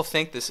if people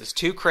think this is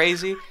too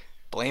crazy,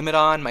 blame it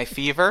on my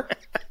fever.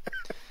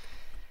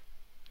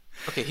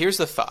 Okay, here's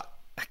the thought.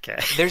 Okay.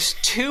 There's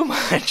too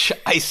much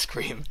ice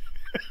cream.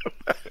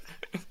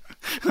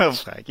 Oh,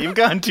 fuck. You've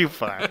gone too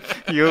far.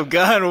 You've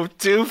gone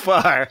too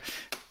far.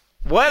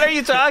 What are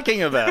you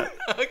talking about?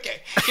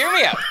 Okay, hear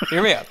me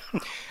out.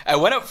 I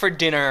went out for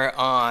dinner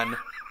on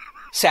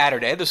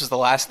Saturday. This was the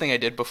last thing I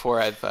did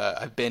before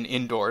I've been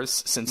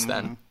indoors since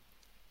then.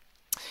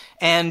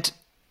 And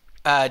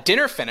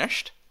dinner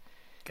finished.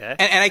 Okay.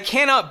 And I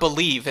cannot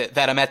believe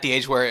that I'm at the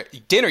age where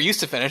dinner used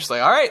to finish. It's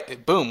like, all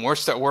right, boom,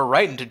 we're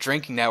right into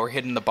drinking now. We're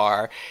hitting the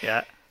bar.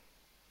 Yeah.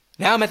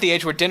 Now I'm at the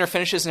age where dinner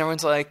finishes and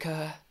everyone's like,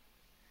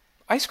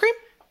 ice cream?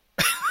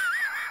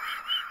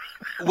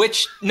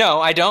 Which,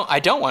 no, I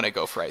don't want to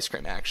go for ice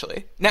cream,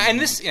 actually. Now, and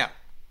this,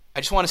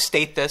 I just want to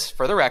state this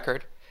for the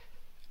record.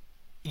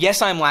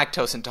 Yes, I'm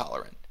lactose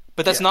intolerant,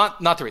 but that's not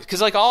the reason.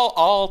 Because, like,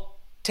 I'll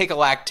take a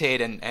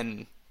lactate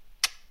and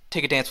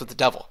take a dance with the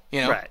devil,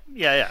 Right.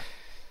 Yeah.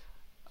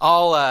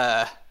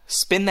 I'll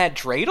spin that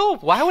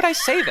dreidel? Why would I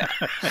say that?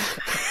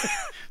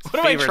 What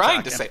am I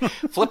trying to say?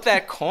 Flip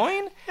that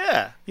coin?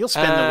 Yeah. You'll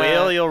spin the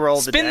wheel. You'll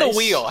roll the dice. Spin the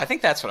wheel. I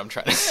think that's what I'm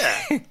trying to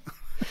say.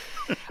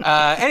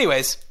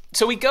 Anyways,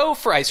 so we go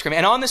for ice cream.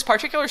 And on this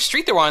particular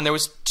street that we're on, there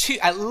was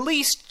at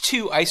least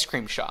two ice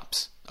cream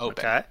shops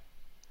open. Okay.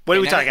 What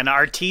are we talking?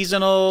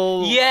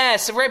 Artisanal?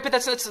 Yes, right. But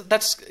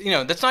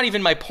that's not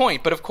even my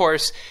point. But of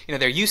course,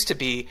 there used to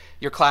be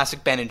your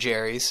classic Ben and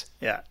Jerry's.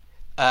 Yeah.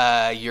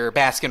 Your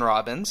Baskin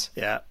Robbins.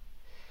 Yeah.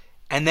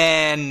 And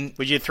then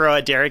would you throw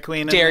a Dairy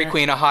Queen in Dairy there?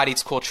 Queen, a Hot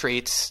Eats Cool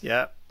Treats.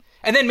 Yeah.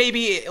 And then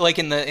maybe like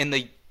in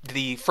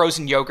the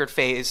frozen yogurt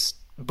phase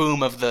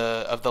boom of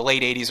the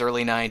late 80s,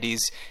 early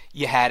 90s,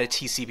 you had a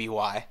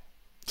TCBY.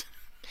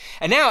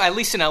 And now, at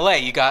least in LA,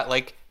 you got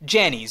like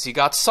Jenny's, you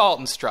got Salt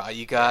and Straw,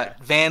 you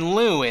got Van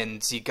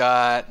Leeuwen's, you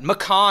got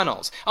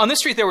McConnell's. On this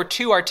street, there were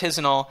two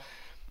artisanal,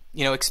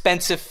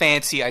 expensive,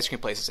 fancy ice cream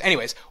places.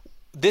 Anyways,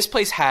 this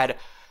place had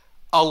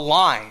a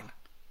line,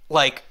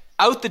 like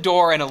out the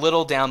door and a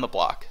little down the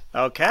block.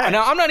 Okay.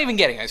 Now, I'm not even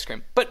getting ice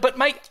cream. But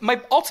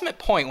my ultimate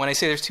point when I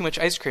say there's too much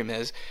ice cream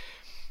is,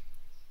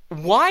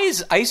 why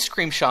is ice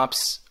cream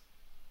shops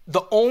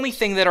the only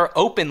thing that are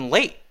open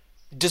late,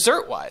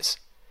 dessert-wise?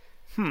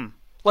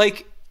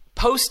 Like,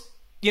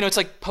 it's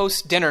like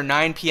post-dinner,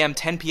 9 p.m.,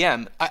 10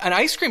 p.m., an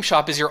ice cream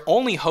shop is your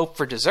only hope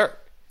for dessert.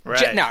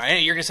 Right. Now,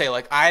 you're going to say,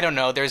 like, I don't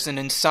know, there's an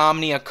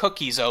Insomnia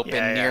Cookies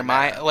open near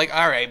my... Like,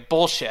 all right,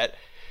 bullshit.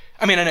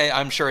 I mean,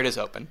 I'm sure it is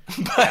open.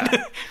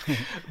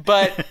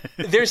 But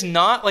there's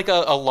not, like,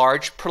 a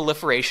large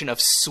proliferation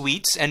of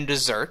sweets and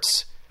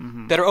desserts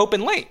that are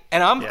open late.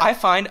 And I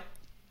find,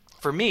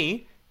 for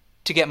me,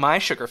 to get my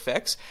sugar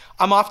fix,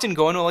 I'm often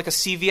going to, like, a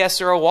CVS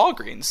or a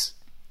Walgreens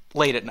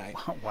late at night.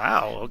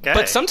 Wow, okay.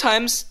 But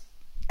sometimes,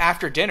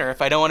 after dinner,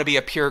 if I don't want to be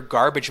a pure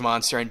garbage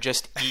monster and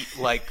just eat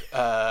like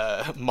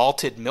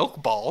malted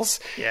milk balls,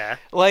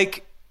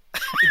 like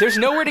there's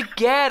nowhere to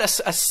get a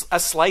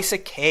slice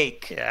of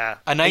cake,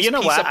 a nice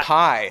piece of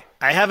pie.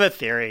 I have a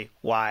theory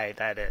why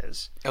that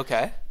is.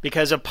 Okay.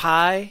 Because a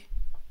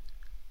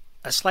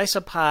slice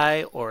of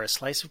pie or a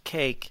slice of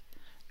cake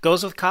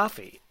goes with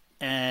coffee,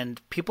 and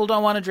people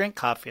don't want to drink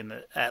coffee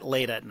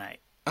late at night.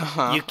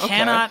 You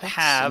cannot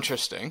have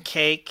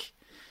cake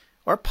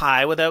or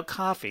pie without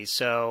coffee,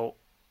 so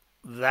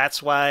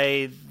that's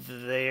why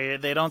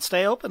they don't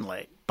stay open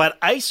late. But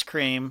ice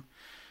cream,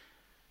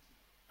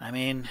 I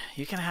mean,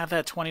 you can have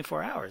that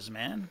 24 hours,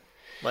 man.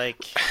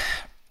 Like,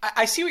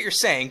 I see what you're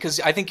saying, because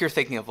I think you're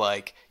thinking of,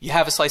 like, you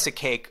have a slice of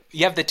cake,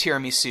 you have the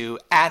tiramisu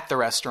at the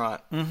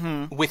restaurant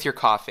with your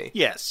coffee.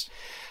 Yes.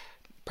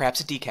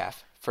 Perhaps a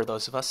decaf for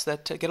those of us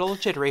that get a little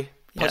jittery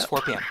post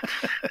 4 p.m.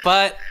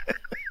 But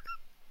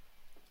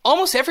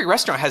almost every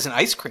restaurant has an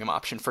ice cream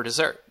option for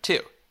dessert,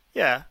 too.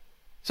 Yeah.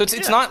 So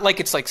it's not like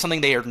it's like something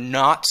they are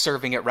not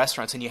serving at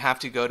restaurants and you have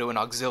to go to an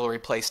auxiliary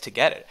place to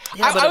get it.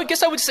 Yeah, I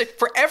guess I would say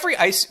for every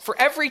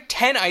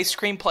 10 ice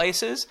cream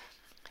places,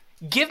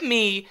 give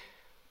me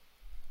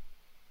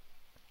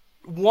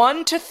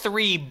 1 to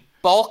 3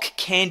 bulk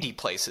candy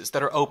places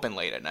that are open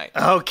late at night.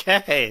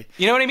 Okay.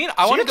 You know what I mean?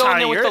 I want to go in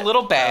there with a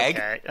little bag,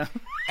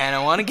 and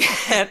I want to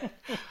get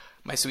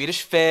my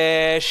Swedish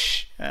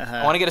fish.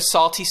 I want to get a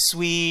salty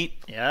sweet.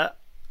 Yeah.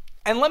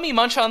 And let me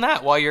munch on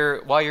that while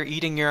you're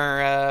eating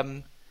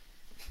your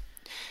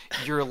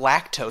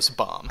lactose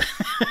bomb.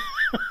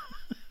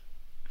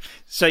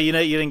 So you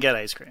didn't get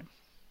ice cream?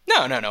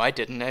 No, I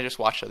didn't. I just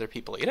watched other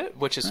people eat it,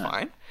 which is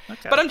fine.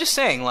 Okay. But I'm just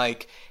saying,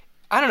 like,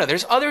 I don't know.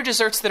 There's other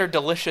desserts that are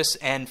delicious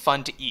and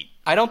fun to eat.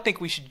 I don't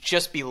think we should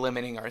just be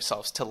limiting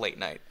ourselves to late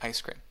night ice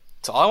cream.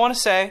 That's all I want to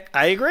say.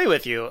 I agree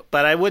with you,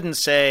 but I wouldn't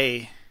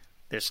say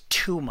there's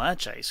too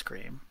much ice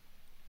cream.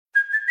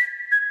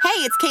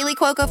 Hey, it's Kaylee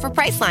Cuoco for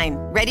Priceline.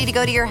 Ready to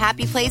go to your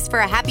happy place for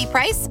a happy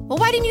price? Well,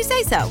 why didn't you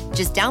say so?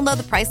 Just download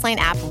the Priceline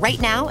app right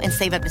now and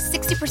save up to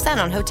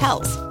 60% on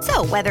hotels.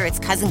 So whether it's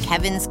Cousin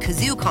Kevin's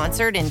Kazoo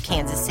Concert in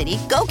Kansas City,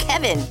 go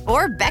Kevin,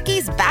 or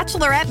Becky's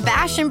Bachelorette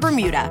Bash in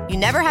Bermuda, you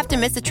never have to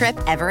miss a trip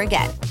ever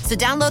again. So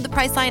download the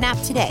Priceline app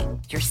today.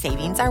 Your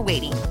savings are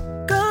waiting.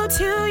 Go to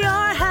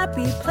your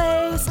happy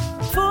place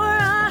for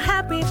a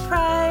happy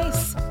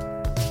price.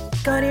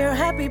 Go to your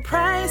happy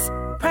price,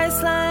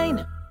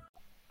 Priceline.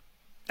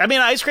 I mean,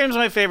 ice cream's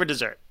my favorite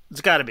dessert. It's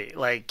got to be.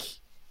 Like,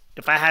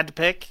 if I had to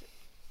pick,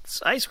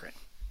 it's ice cream.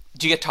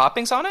 Do you get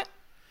toppings on it?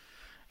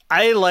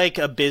 I like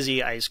a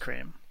busy ice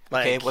cream.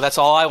 Okay, well, that's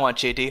all I want,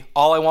 JD.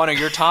 All I want are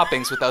your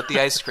toppings without the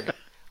ice cream.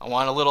 I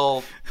want a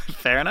little...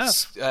 Fair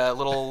enough.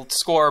 Little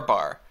score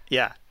bar.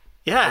 Yeah.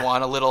 I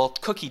want a little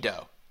cookie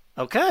dough.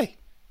 Okay.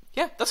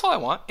 Yeah, that's all I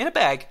want. In a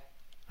bag.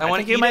 I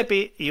think you might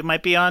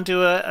be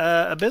onto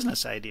a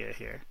business idea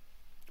here.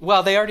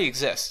 Well, they already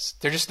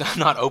exist. They're just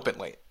not open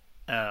late.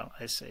 Oh,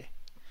 I see.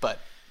 But,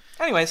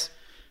 anyways,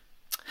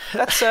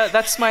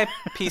 that's my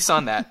piece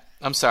on that.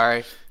 I'm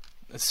sorry.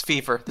 It's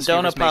fever.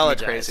 Don't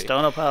apologize.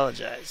 Don't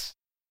apologize.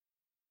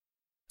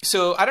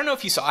 So, I don't know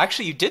if you saw.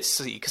 Actually, you did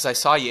see, because I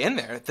saw you in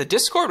there. The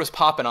Discord was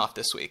popping off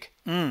this week.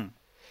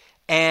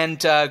 And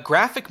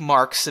Graphic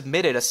Mark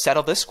submitted a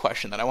Settle This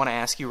question that I want to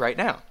ask you right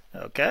now.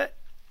 Okay.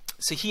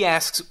 So he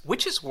asks,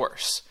 which is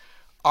worse?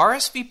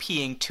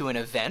 RSVPing to an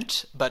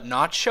event but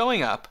not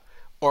showing up,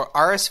 or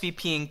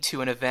RSVPing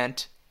to an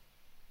event...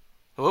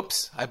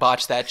 Oops, I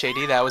botched that,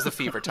 JD. That was the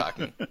fever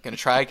talking. Gonna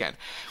try again.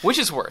 Which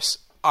is worse?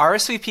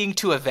 RSVPing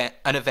to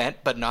an event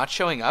but not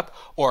showing up,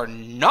 or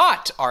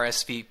not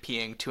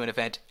RSVPing to an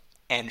event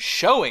and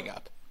showing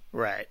up?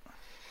 Right.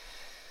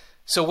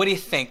 So what do you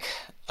think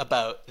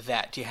about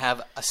that? Do you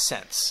have a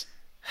sense?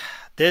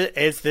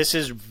 This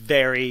is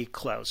very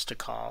close to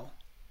call,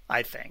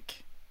 I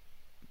think.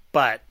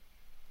 But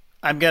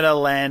I'm going to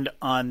land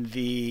on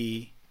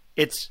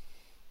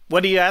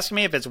what do you ask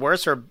me? If it's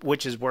worse, or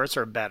which is worse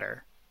or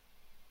better?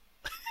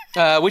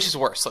 Which is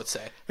worse, let's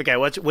say. Okay,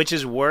 which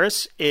is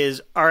worse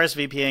is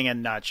RSVPing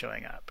and not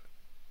showing up.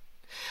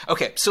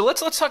 Okay, so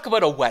let's talk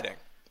about a wedding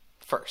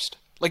first.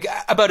 Like,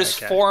 about as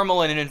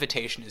formal an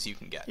invitation as you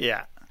can get.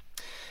 Yeah.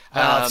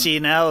 See,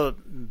 now,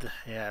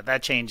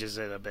 that changes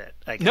it a bit,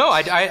 I guess. No,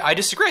 I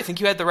disagree. I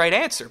think you had the right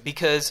answer,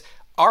 because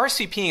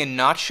RSVPing and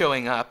not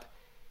showing up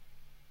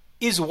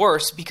is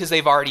worse because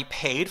they've already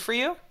paid for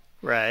you.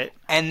 Right.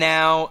 And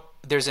now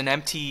there's an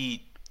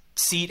empty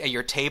seat at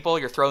your table.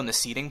 You're throwing the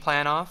seating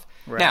plan off.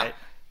 Right. Now,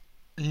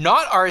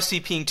 not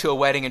RSVPing to a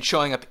wedding and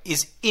showing up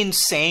is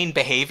insane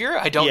behavior.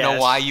 I don't know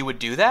why you would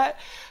do that.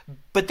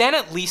 But then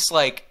at least,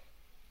 like,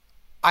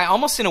 I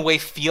almost in a way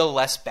feel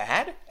less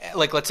bad.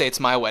 Like, let's say it's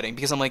my wedding,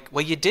 because I'm like,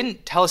 well, you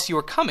didn't tell us you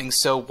were coming,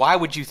 so why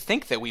would you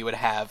think that we would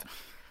have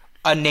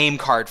a name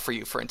card for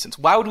you, for instance?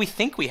 Why would we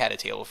think we had a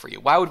table for you?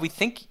 Why would we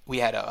think we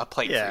had a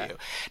plate for you?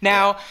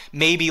 Now,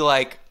 maybe,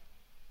 like,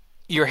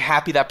 you're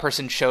happy that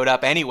person showed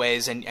up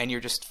anyways, and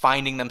you're just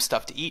finding them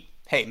stuff to eat.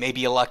 Hey,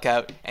 maybe you luck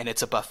out and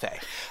it's a buffet.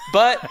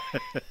 But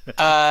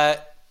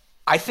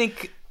I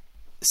think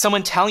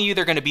someone telling you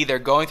they're going to be there,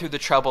 going through the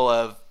trouble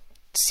of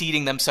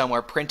seating them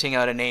somewhere, printing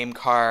out a name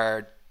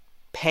card,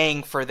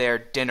 paying for their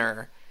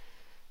dinner,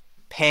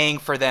 paying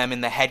for them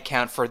in the head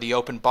count for the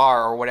open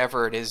bar or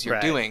whatever it is you're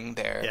doing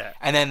there,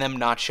 and then them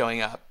not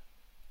showing up.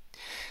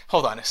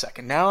 Hold on a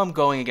second. Now I'm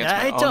going against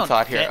my own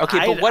thought here.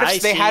 Okay, but what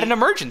if they had an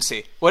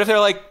emergency? What if they're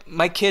like,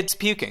 my kid's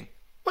puking?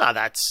 Well,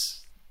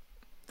 that's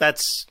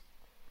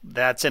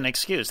an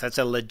excuse. That's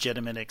a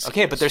legitimate excuse.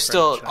 Okay, but they're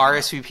still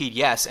RSVP'd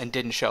yes and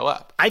didn't show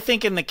up. I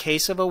think in the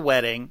case of a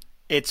wedding,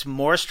 it's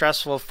more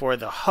stressful for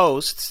the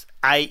hosts,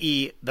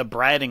 i.e. the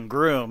bride and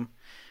groom,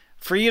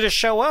 for you to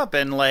show up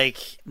and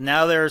like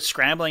now they're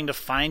scrambling to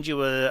find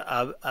you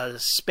a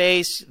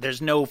space.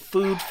 There's no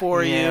food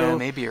for you. Yeah,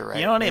 maybe you're right.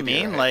 You know what I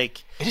mean? Right.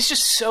 Like it is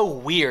just so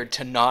weird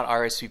to not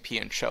RSVP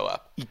and show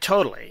up.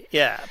 Totally,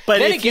 yeah. But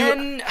then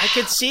again, I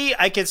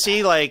could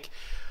see like,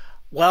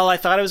 well, I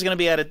thought I was going to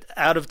be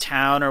out of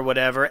town or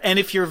whatever. And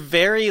if you're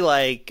very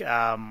like,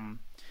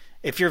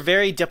 if you're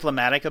very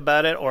diplomatic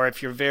about it, or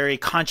if you're very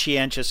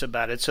conscientious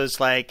about it, so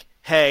it's like,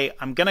 hey,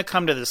 I'm going to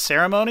come to the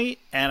ceremony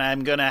and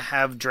I'm going to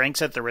have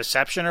drinks at the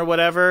reception or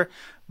whatever,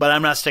 but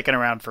I'm not sticking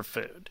around for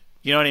food.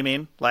 You know what I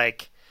mean?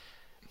 Like,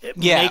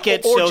 make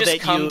it or so just that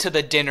come to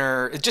the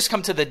dinner, just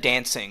come to the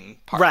dancing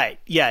part. Right.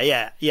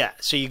 Yeah.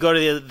 So you go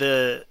to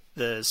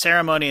the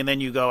ceremony and then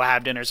you go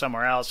have dinner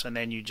somewhere else and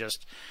then you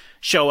just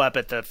show up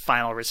at the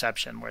final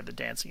reception where the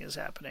dancing is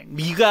happening.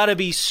 You got to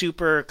be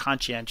super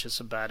conscientious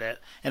about it,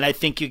 and I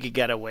think you could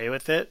get away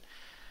with it.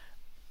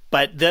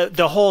 But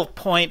the whole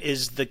point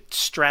is the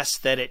stress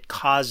that it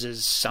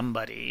causes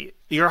somebody,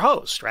 your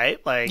host,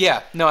 right? Like,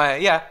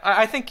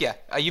 I think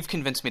you've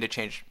convinced me to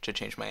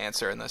change my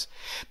answer in this.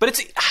 But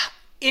it's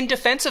in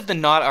defense of the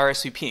not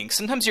RSVPing.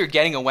 Sometimes you're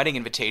getting a wedding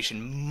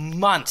invitation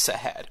months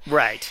ahead,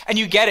 right? And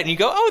you get it, and you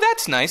go, "Oh,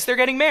 that's nice. They're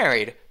getting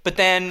married." But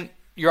then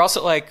you're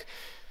also like,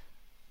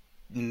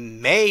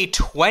 May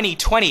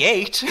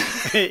 2028.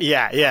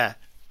 Yeah.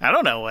 I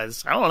don't know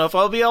if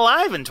I'll be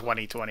alive in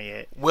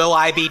 2028. Will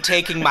I be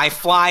taking my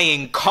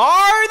flying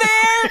car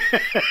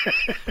there?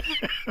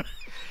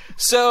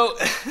 So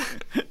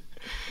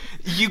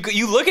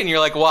you look and you're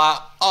like,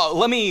 well,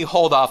 let me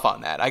hold off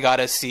on that. I got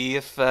to see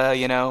if,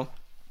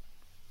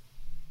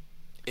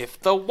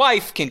 if the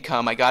wife can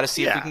come. I got to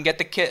see if we can get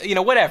the kid,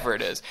 whatever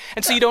it is.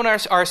 And so you don't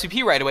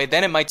RSVP right away.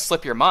 Then it might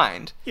slip your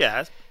mind.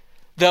 Yeah.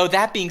 Though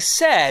that being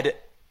said,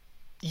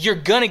 you're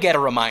going to get a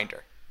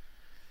reminder.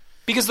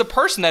 Because the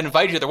person that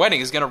invited you to their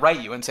wedding is going to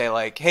write you and say,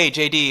 like, hey,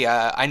 JD,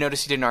 I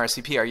noticed you didn't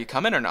RSVP. Are you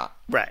coming or not?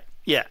 Right.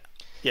 Yeah.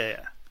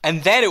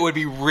 And then it would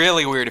be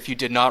really weird if you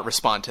did not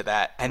respond to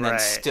that and then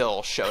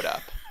still showed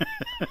up.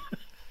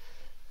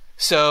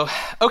 So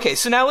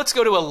now let's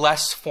go to a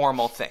less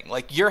formal thing.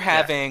 Like, you're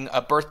having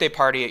a birthday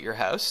party at your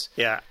house.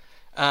 Yeah.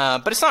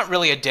 But it's not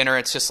really a dinner.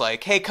 It's just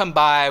like, hey, come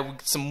by, we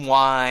get some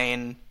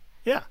wine.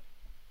 Yeah.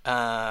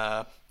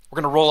 We're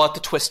going to roll out the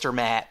twister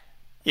mat.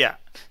 Yeah.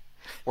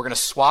 We're going to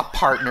swap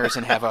partners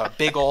and have a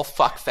big old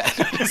fuck fest.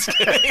 Just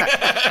kidding.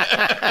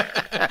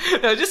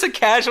 No, just a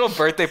casual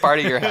birthday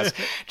party at your house.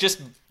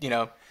 Just,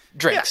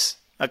 drinks.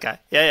 Yeah. Okay.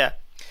 Yeah.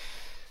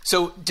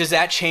 So does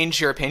that change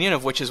your opinion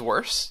of which is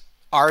worse?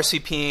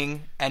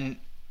 RSVPing and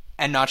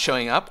not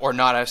showing up, or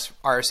not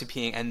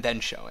RSVPing and then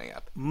showing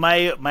up?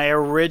 My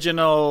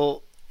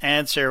original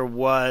answer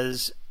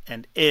was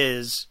and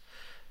is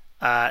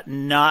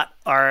not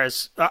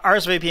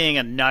RSVPing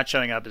and not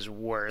showing up is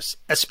worse,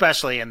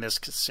 especially in this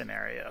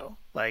scenario.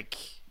 Like,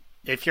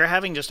 if you're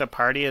having just a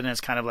party and it's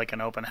kind of like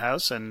an open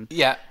house, and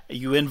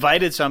you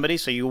invited somebody,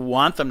 so you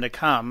want them to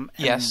come,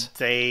 and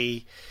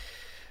they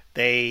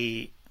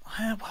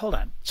hold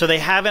on, so they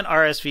haven't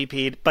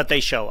RSVP'd, but they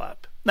show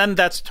up, then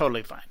that's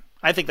totally fine.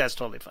 I think that's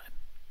totally fine.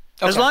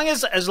 Okay. As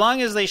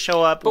long as they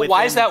show up. But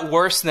why is that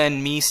worse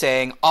than me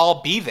saying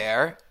I'll be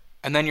there,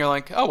 and then you're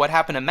like, oh, what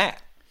happened to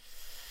Matt?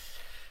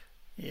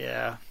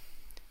 Yeah.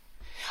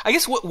 I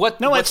guess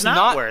what? No, what's it's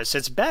not worse.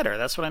 It's better.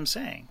 That's what I'm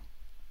saying.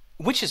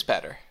 Which is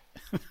better?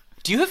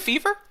 Do you have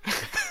fever?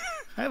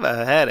 I have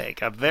a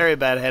headache. A very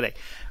bad headache.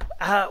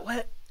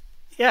 What?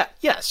 Yeah.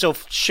 So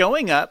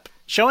showing up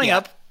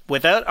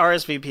without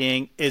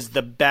RSVPing is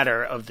the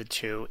better of the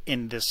two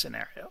in this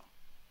scenario,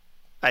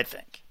 I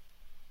think.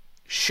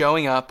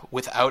 Showing up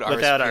without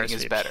RSVPing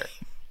is better.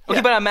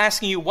 Okay, but I'm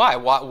asking you why.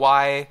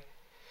 Why?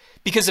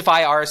 Because if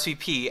I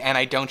RSVP and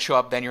I don't show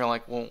up, then you're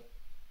like, well,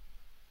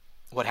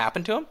 what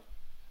happened to him?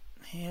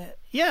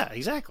 Yeah,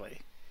 exactly.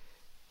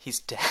 He's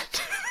dead.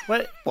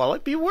 What? Well,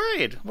 I'd be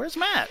worried. Where's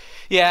Matt?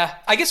 Yeah,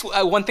 I guess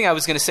one thing I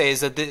was going to say is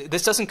that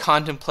this doesn't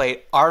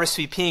contemplate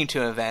RSVPing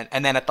to an event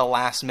and then at the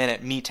last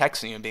minute me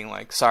texting you and being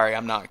like, sorry,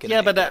 I'm not going to.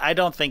 Yeah, but I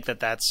don't think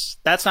that's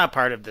not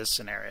part of this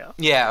scenario.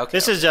 Yeah, okay.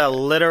 This is a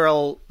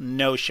literal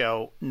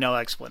no-show, no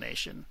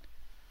explanation.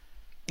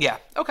 Yeah,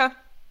 okay.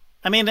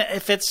 I mean,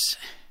 if it's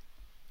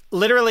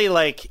literally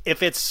like,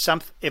 if it's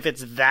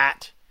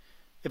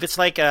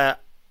like a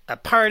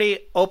party,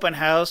 open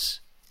house,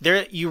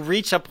 there you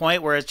reach a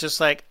point where it's just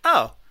like,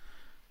 oh,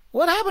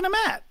 what happened to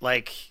Matt?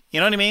 Like, you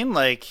know what I mean?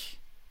 Like,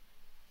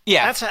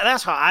 yeah,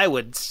 that's how I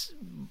would.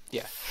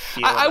 Yeah,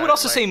 feel. I would about,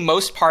 also say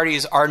most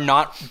parties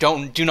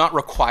do not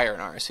require an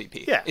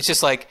RSVP. Yeah. It's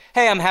just like,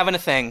 hey, I'm having a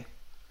thing.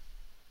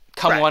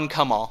 Come one,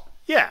 come all.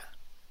 Yeah.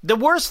 The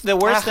worst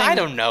thing. I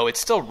don't know. It's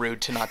still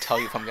rude to not tell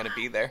you if I'm going to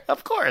be there.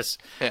 Of course.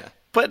 Yeah.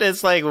 But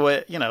it's like,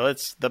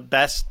 it's the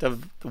best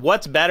of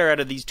what's better out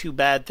of these two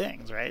bad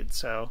things, right?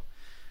 So,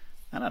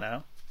 I don't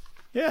know.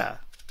 Yeah.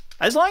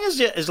 As long as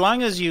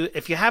you,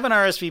 if you have an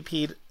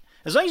RSVP,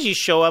 as long as you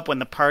show up when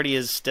the party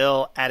is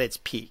still at its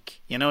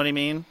peak, you know what I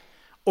mean?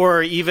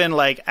 Or even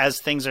like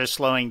as things are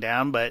slowing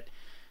down, but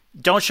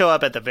don't show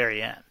up at the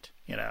very end.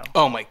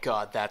 Oh my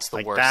God, that's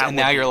the worst. And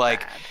now you're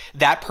like,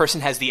 that person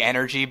has the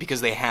energy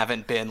because they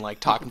haven't been like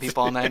talking to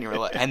people all night. And you're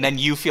like, and then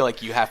you feel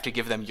like you have to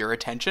give them your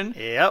attention.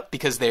 Yep.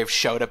 Because they've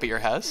showed up at your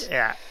house.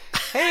 Yeah.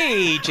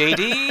 Hey,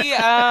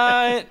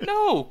 JD.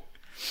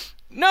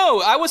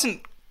 No, I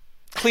wasn't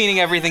cleaning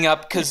everything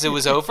up because it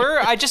was over.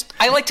 I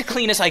like to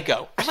clean as I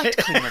go.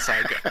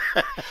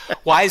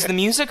 Why is the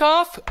music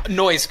off?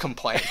 Noise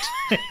complaint.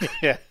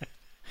 Yeah.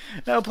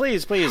 No,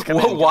 please, come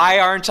in. Why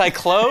aren't I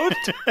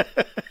clothed?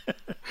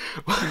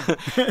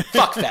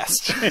 Fuck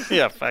fest.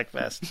 Yeah, fuck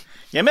fest.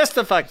 You missed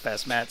the fuck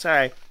fest, Matt.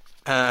 Sorry.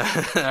 All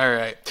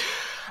right.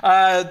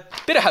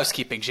 Bit of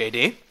housekeeping,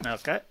 JD.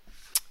 Okay.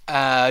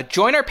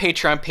 Join our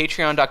Patreon,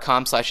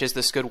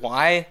 patreon.com/isthisgood.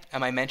 Why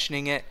am I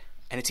mentioning it?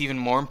 And it's even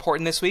more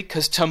important this week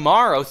because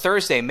tomorrow,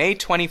 Thursday, May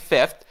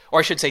 25th, or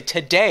I should say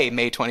today,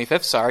 May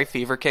 25th, sorry,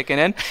 fever kicking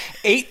in,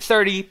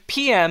 8:30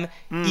 p.m.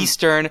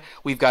 Eastern.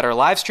 We've got our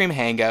live stream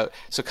hangout,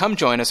 so come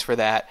join us for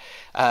that.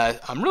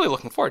 I'm really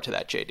looking forward to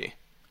that, JD.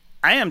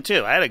 I am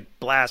too. I had a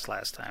blast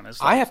last time.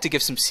 I have to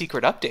give some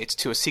secret updates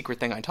to a secret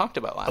thing I talked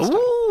about last time.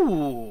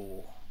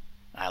 Ooh.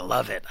 I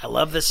love it. I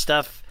love this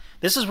stuff.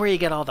 This is where you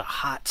get all the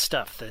hot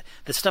stuff,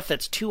 the stuff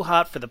that's too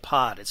hot for the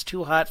pod. It's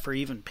too hot for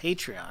even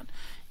Patreon.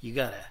 You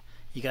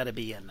gotta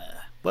be in the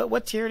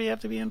what tier do you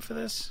have to be in for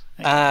this?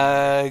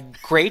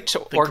 Great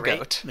or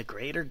goat. The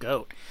great or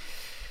goat.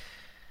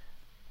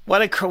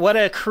 What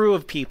a crew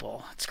of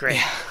people. It's great.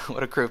 Yeah,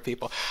 what a crew of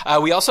people.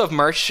 We also have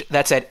merch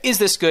that's at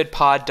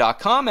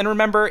isthisgoodpod.com. And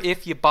remember,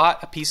 if you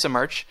bought a piece of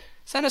merch,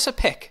 send us a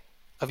pic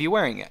of you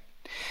wearing it.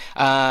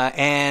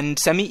 And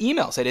send me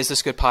emails at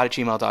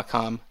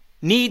isthisgoodpod@gmail.com.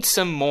 Need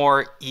some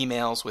more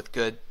emails with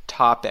good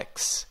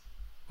topics.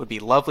 Would be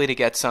lovely to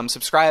get some.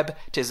 Subscribe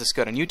to Is This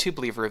Good on YouTube.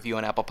 Leave a review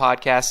on Apple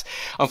Podcasts.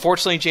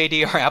 Unfortunately,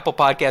 JD, our Apple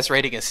Podcast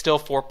rating is still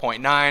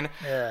 4.9.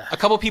 Yeah. A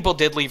couple people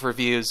did leave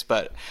reviews,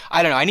 but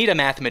I don't know. I need a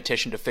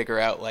mathematician to figure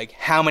out like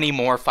how many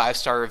more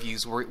 5-star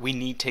reviews we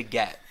need to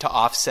get to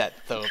offset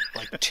the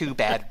like 2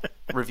 bad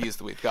reviews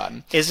that we've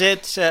gotten. Is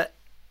it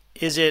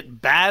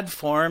bad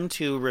form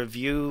to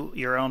review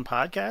your own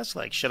podcast?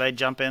 Like, should I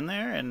jump in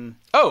there and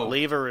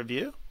leave a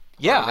review?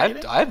 Yeah,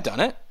 I've done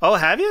it. Oh,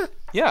 have you?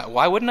 Yeah,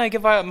 why wouldn't I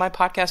give my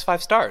podcast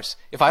 5 stars?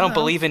 If I don't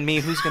believe in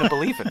me, who's going to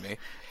believe in me?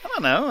 I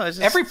don't know.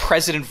 Every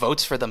president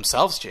votes for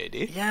themselves,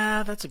 JD.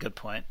 Yeah, that's a good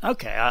point.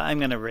 Okay, I'm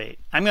going to rate.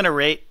 I'm going to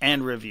rate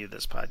and review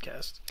this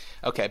podcast.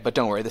 Okay, but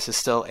don't worry. This is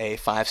still a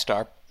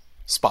 5-star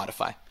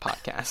Spotify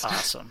podcast.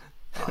 Awesome.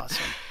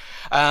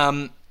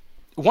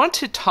 Want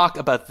to talk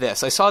about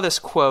this. I saw this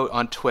quote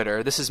on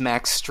Twitter. This is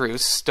Max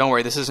Strus. Don't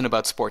worry, this isn't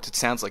about sports. It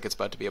sounds like it's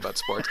about to be about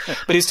sports.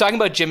 But he's talking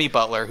about Jimmy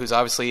Butler, who's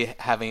obviously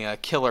having a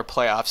killer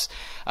playoffs,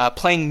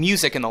 playing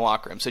music in the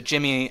locker room. So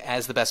Jimmy,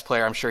 as the best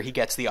player, I'm sure he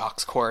gets the aux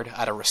cord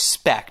out of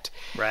respect.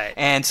 Right.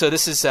 And so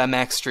this is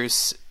Max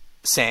Strus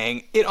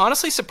saying, it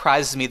honestly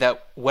surprises me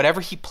that whatever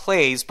he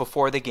plays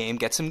before the game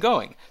gets him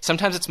going.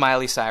 Sometimes it's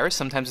Miley Cyrus,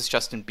 sometimes it's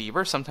Justin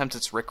Bieber, sometimes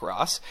it's Rick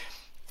Ross.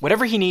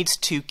 Whatever he needs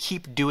to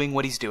keep doing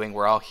what he's doing,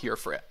 we're all here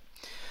for it.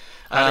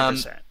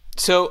 100%.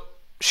 So,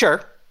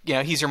 sure,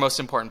 he's your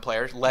most important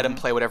player. Let him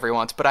play whatever he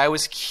wants. But I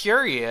was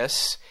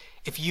curious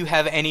if you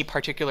have any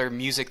particular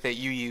music that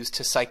you use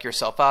to psych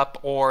yourself up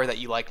or that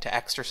you like to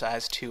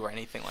exercise to or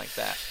anything like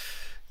that.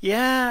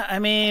 Yeah, I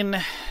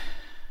mean,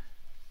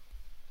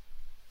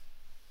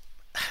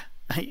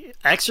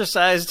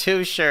 exercise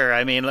too, sure.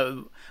 I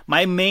mean,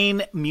 my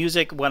main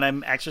music when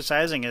I'm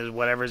exercising is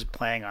whatever's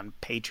playing on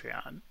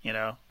Patreon,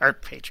 or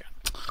Peloton.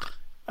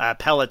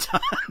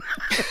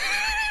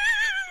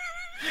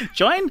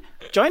 Join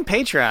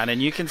Patreon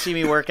and you can see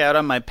me work out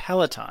on my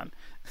Peloton.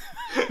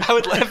 I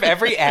would love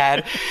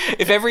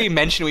if every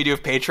mention we do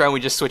of Patreon,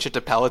 we just switch it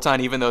to Peloton,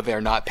 even though they're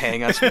not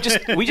paying us.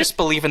 We just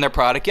believe in their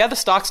product. Yeah, the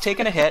stock's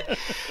taken a hit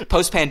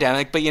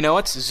post-pandemic, but you know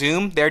what?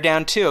 Zoom, they're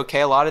down too,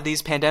 okay? A lot of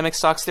these pandemic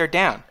stocks, they're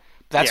down.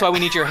 That's why we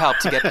need your help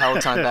to get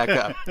Peloton back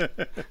up.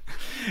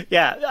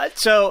 Yeah.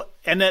 So,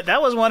 and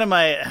that was one of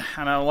my,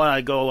 I don't want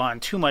to go on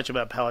too much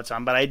about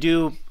Peloton, but I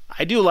do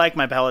like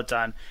my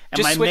Peloton.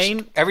 And just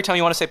switch, every time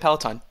you want to say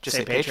Peloton, just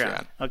say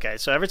Patreon. Okay.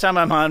 So every time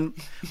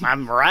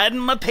I'm riding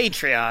my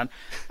Patreon.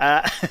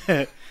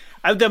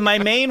 My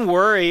main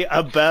worry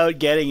about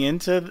getting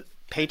into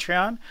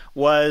Patreon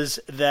was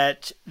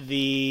that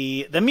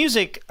the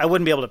music I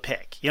wouldn't be able to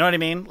pick. You know what I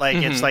mean? Like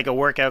it's like a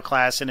workout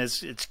class and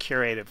it's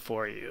curated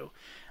for you.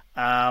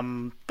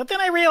 But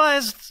then I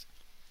realized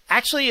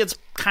actually it's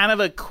kind of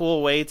a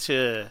cool way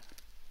to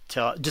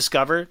to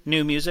discover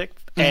new music.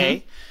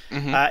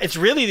 It's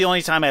really the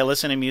only time I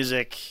listen to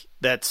music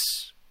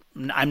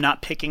I'm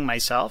not picking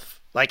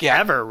myself,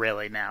 ever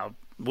really now,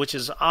 which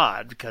is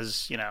odd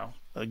because,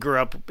 I grew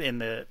up in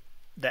the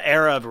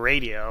era of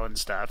radio and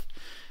stuff.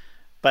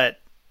 But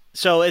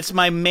so it's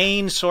my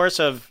main source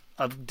of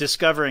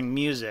discovering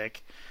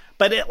music.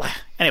 But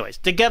anyways,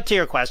 to get to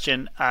your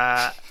question,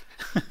 I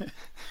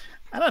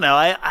don't know.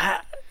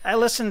 I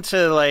listen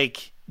to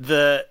like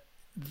the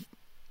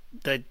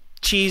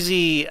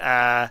cheesy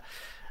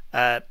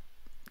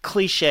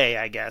cliche,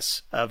 I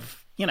guess,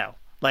 of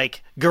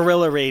like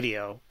Guerrilla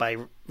Radio by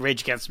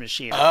Rage Against the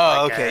Machine.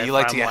 Oh, okay. You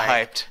like to get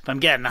hyped. If I'm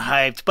getting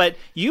hyped. But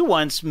you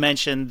once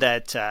mentioned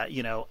that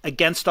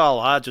Against All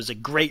Odds was a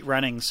great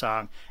running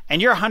song,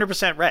 and you're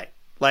 100% right.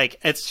 Like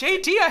it's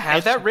JD, I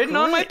have that written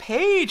on my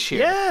page here.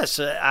 Yes,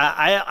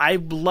 I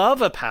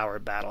love a power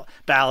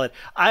ballad.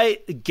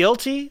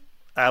 Guilty.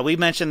 We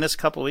mentioned this a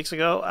couple of weeks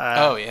ago.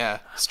 Oh yeah,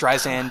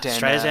 Streisand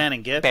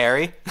and Gibb.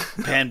 Barry.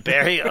 And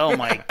Barry. Oh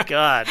my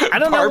God, I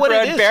don't know what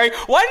it is. Barry.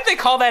 Why didn't they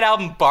call that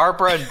album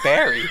Barbara and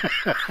Barry?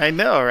 I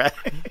know, right?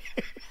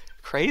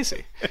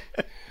 Crazy.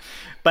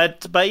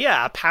 But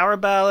yeah, a power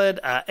ballad.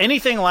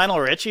 Anything Lionel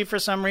Richie for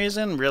some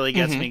reason really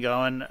gets me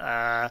going.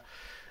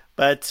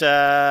 But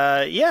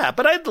I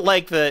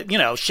like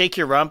the Shake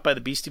Your Rump by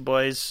the Beastie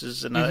Boys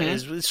is another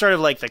is sort of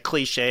like the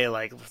cliche,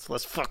 like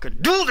let's fucking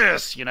do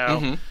this,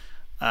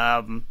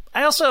 I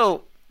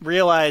also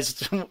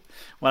realized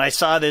when I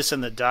saw this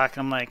in the doc,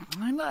 I'm like,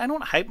 I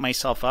don't hype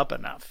myself up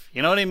enough.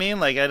 You know what I mean?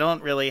 Like I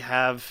don't really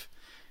have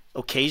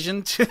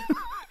occasion to.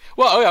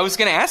 Well, I was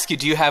going to ask you,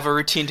 do you have a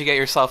routine to get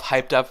yourself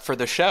hyped up for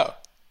the show?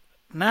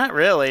 Not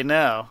really,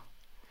 no.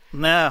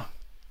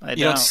 I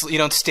don't. You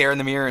don't stare in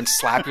the mirror and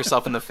slap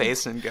yourself in the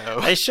face and go.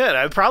 I should.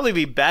 I'd probably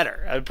be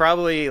better. I'd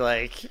probably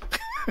like.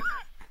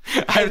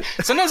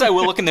 Sometimes I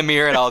will look in the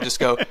mirror and I'll just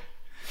go,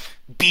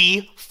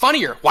 be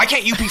funnier. Why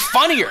can't you be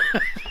funnier?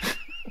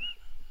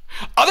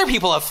 Other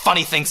people have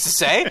funny things to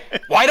say.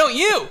 Why don't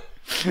you?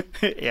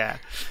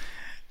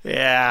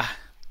 Yeah.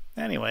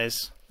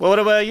 Anyways, well, what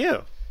about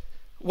you?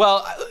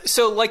 Well,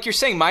 so like you're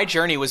saying, my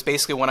journey was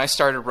basically when I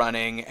started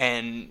running,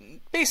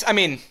 and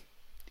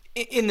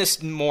in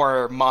this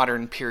more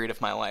modern period of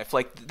my life,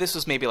 like this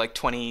was maybe like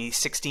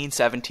 2016,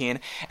 17,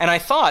 and I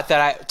thought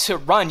that to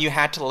run you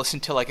had to listen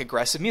to like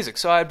aggressive music.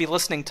 So I'd be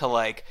listening to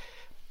like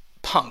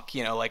punk,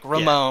 like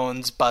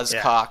Ramones,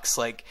 Buzzcocks,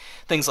 like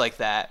things like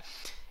that.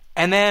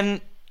 And then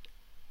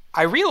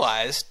I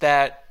realized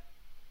that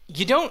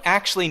you don't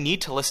actually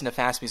need to listen to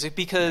fast music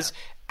because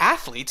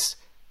athletes,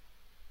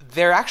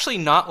 they're actually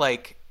not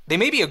like, they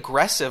may be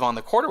aggressive on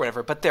the court or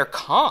whatever, but they're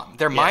calm.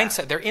 Their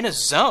mindset, they're in a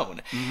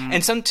zone.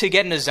 And to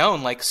get in a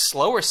zone, like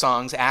slower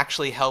songs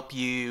actually help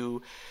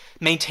you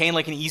maintain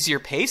like an easier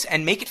pace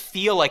and make it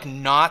feel like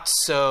not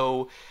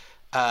so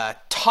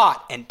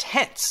taut and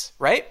tense,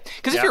 right?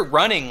 Because if you're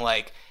running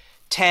like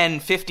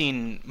 10,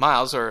 15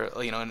 miles or,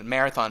 in a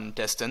marathon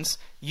distance,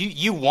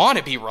 you want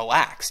to be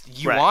relaxed.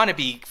 You want to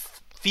be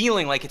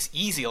feeling like it's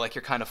easy, like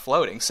you're kind of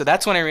floating. So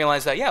that's when I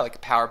realized that, like a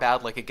power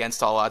ballad, like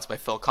Against All Odds by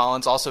Phil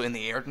Collins, also In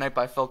the Air Tonight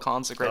by Phil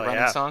Collins, a great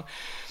running song.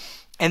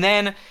 And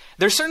then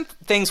there's certain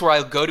things where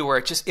I'll go to where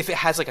it just, if it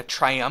has like a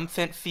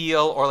triumphant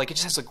feel or like it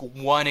just has like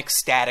one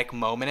ecstatic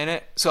moment in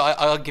it. So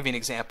I'll give you an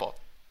example.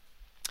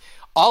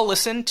 I'll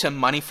listen to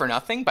Money for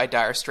Nothing by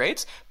Dire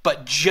Straits,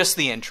 but just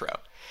the intro.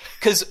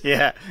 Because, do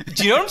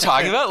you know what I'm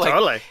talking about? Like,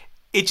 totally.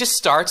 It just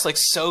starts like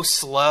so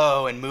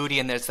slow and moody,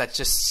 and there's that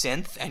just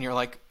synth, and you're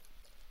like,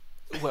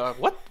 well,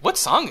 what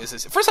song is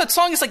this? First, that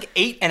song is like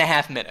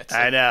 8.5 minutes.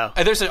 I know.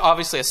 There's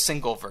obviously a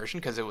single version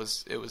because it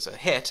was a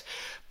hit,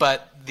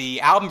 but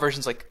the album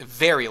version's like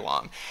very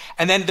long.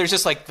 And then there's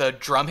just like the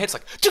drum hits,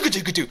 like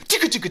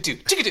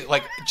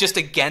like just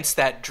against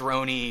that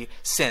drony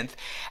synth.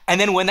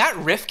 And then when that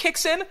riff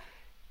kicks in,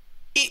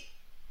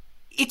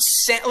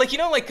 it's like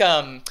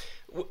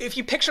if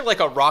you picture like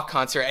a rock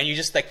concert and you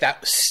just like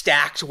that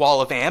stacked wall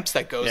of amps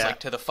that goes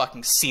like to the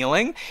fucking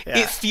ceiling,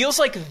 it feels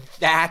like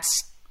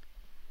that's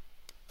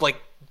like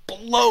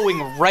blowing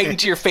right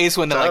into your face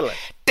when they're like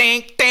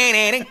ding ding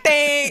ding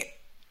ding.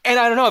 And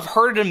I don't know, I've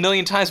heard it a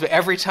million times, but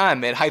every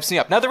time it hypes me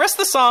up. Now the rest of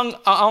the song,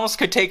 I almost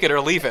could take it or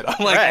leave it.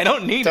 I'm like, I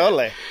don't need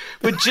it.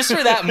 But just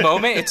for that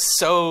moment, it's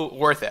so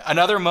worth it.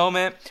 Another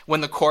moment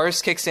when the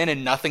chorus kicks in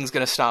and Nothing's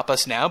Gonna Stop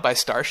Us Now by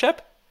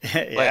Starship.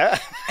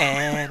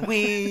 And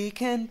we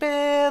can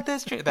build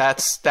this dream.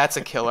 That's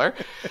a killer.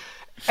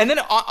 And then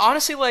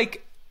honestly, I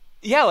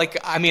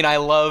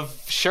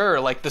love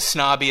like the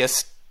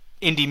snobbiest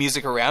indie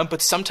music around, but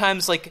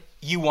sometimes like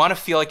you want to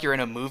feel like you're in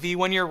a movie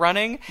when you're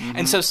running,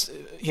 and so songs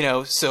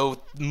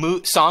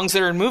that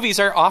are in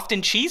movies are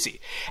often cheesy,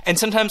 and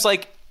sometimes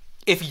like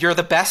if You're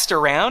the Best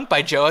Around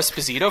by Joe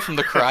Esposito from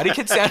the Karate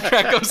Kid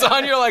soundtrack comes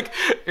on, you're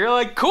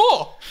like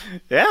cool,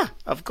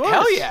 of course,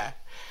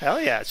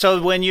 hell yeah.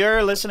 So when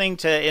you're listening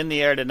to In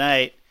the Air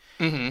Tonight,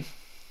 do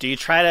you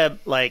try to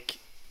like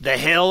the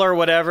hill or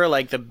whatever,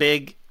 like the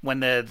big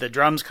when the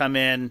drums come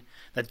in,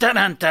 the dun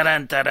dun dun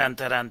dun dun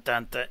dun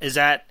dun dun, is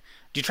that?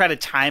 Do you try to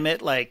time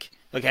it like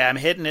Okay, I'm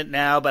hitting it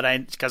now,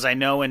 but because I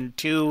know in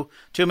 2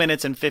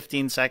 minutes and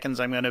 15 seconds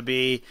I'm going to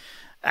be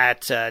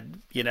at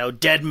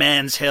Dead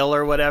Man's Hill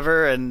or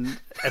whatever, and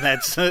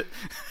that's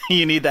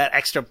you need that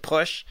extra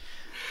push,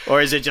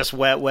 or is it just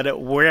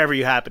wherever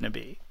you happen to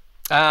be?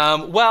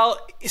 Well,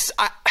 it's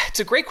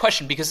a great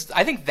question because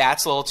I think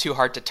that's a little too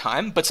hard to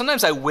time. But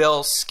sometimes I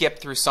will skip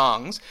through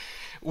songs,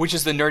 which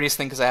is the nerdiest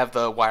thing because I have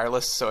the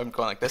wireless, so I'm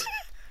going like this: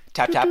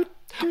 tap tap,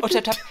 oh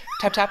tap tap,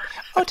 tap tap,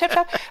 oh tap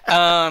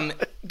tap.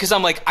 Because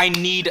I'm like, I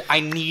need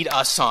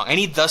a song. I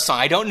need the song.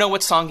 I don't know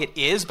what song it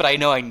is, but I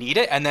know I need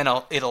it, and then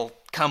it'll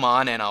come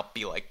on, and I'll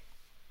be like,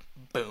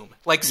 boom,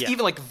 even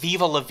like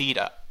 "Viva La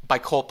Vida" by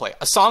Coldplay,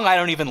 a song I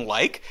don't even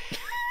like.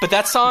 But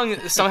that song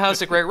somehow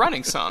is a great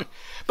running song.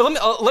 But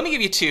let me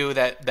give you two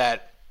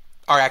that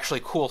are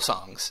actually cool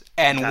songs.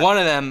 And one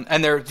of them,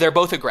 and they're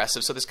both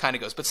aggressive, so this kind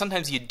of goes. But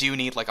sometimes you do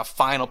need like a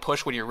final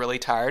push when you're really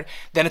tired.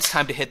 Then it's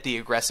time to hit the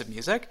aggressive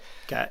music.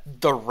 Okay.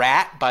 The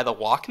Rat by the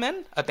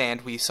Walkmen, a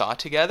band we saw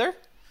together.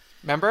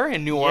 Remember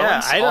in New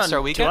Orleans,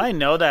 All-Star Weekend? Do I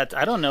know that?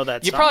 I don't know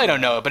that. You probably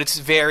don't know it, but it's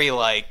very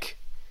like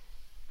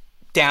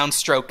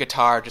downstroke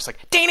guitar, just like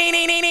ding ding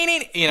ding ding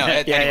ding.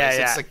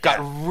 It's like got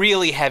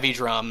really heavy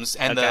drums,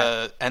 and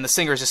the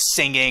singer's just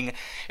singing.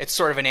 It's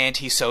sort of an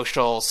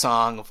antisocial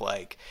song of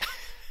like,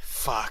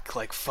 fuck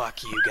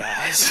you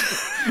guys,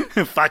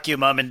 fuck you,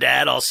 mom and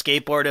dad. I'll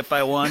skateboard if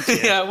I want to.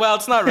 Yeah, well,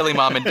 it's not really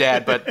mom and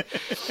dad, but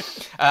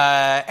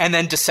and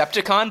then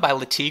Decepticon by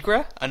Le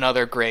Tigre,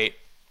 another great.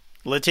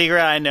 Le Tigre,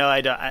 I know.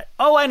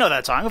 I know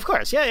that song, of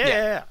course.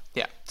 Yeah.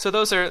 So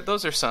those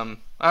are some.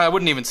 I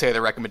wouldn't even say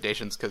they're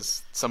recommendations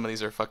because some of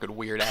these are fucking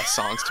weird ass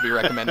songs to be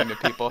recommending to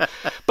people.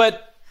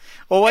 But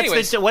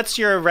what's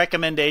your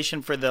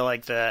recommendation for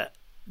the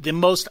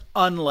most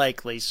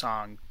unlikely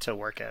song to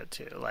work out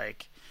to?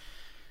 Like,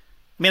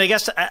 I mean, I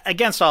guess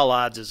Against All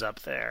Odds is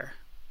up there.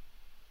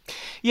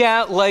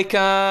 Yeah, like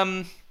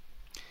I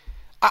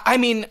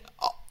mean,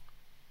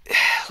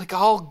 like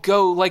I'll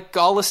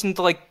listen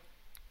to like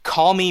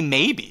Call Me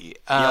Maybe.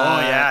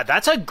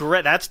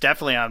 That's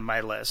definitely on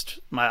my list.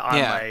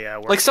 My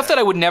work like stuff that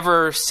I would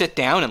never sit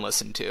down and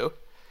listen to.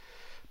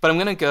 But I'm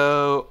gonna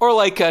go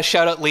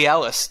shout out Lee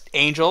Ellis,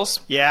 Angels.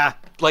 Yeah,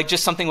 like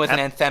just something with an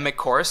anthemic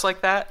chorus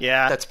like that.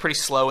 Yeah, that's pretty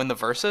slow in the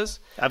verses.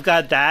 I've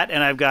got that,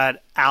 and I've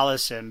got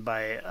Allison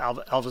by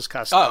Elvis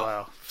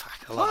Costello. Oh.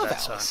 I love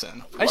that Allison.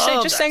 Song. I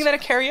just sang that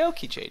at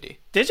karaoke, JD.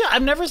 Did you?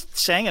 I've never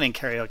sang it in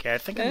karaoke. I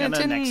think I'm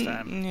gonna next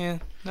time. Yeah,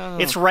 no.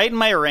 It's right in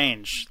my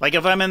range. Like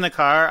if I'm in the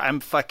car, I'm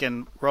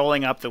fucking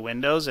rolling up the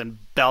windows and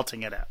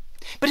belting it out.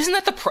 But isn't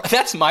that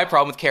that's my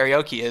problem with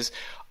karaoke is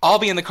I'll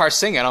be in the car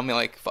singing. I'll be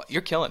like,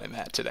 "You're killing it,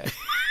 Matt, today."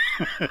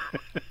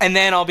 And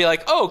then I'll be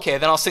like, "Oh, okay."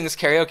 Then I'll sing this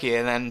karaoke,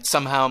 and then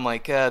somehow I'm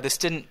like, "This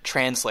didn't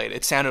translate.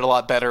 It sounded a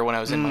lot better when I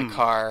was in my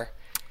car."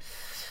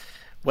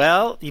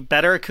 Well,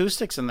 better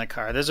acoustics in the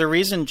car. There's a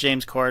reason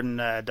James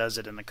Corden does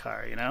it in the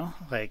car, you know?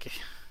 Like, it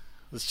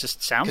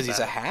just sounds better. Because he's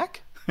a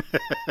hack?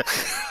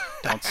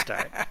 Don't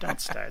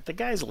start. The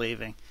guy's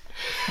leaving.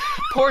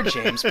 Poor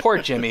James. Poor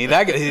Jimmy.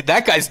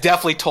 That guy's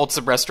definitely told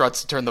some restaurants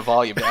to turn the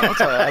volume down.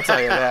 I'll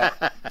tell you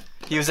that.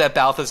 He was at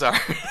Balthazar.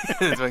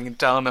 So I can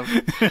tell him,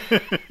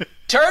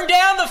 turn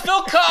down the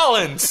Phil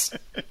Collins.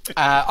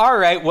 All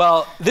right.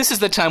 Well, this is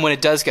the time when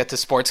it does get to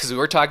sports because we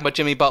were talking about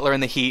Jimmy Butler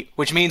and the Heat,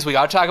 which means we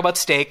got to talk about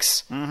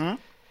stakes. Mm-hmm.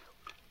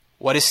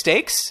 What is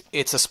Stakes?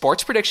 It's a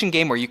sports prediction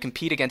game where you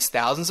compete against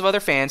thousands of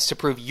other fans to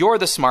prove you're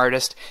the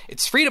smartest.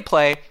 It's free to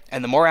play,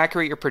 and the more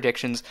accurate your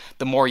predictions,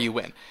 the more you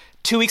win.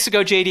 2 weeks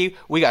ago, JD,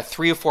 we got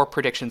 3 of 4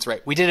 predictions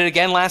right. We did it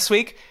again last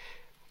week.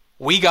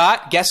 We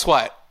got, guess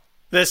what?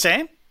 The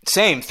same?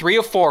 Same, 3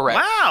 of 4 right.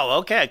 Wow,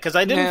 okay, because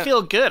I didn't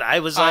feel good. I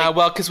was like...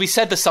 well, because we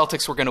said the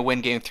Celtics were going to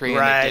win Game 3.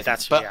 Right, and they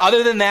didn't. But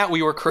other than that,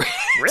 we were correct.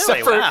 Really?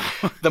 Except for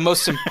Wow. the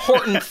most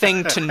important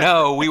thing to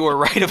know, we were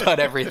right about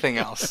everything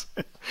else.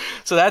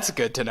 So that's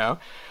good to know.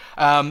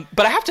 But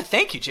I have to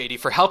thank you, JD,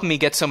 for helping me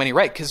get so many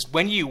right, because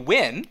when you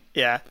win,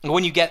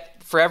 when you get...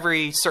 For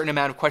every certain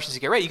amount of questions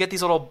you get right, you get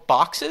these little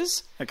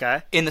boxes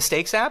in the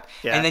Stakes app,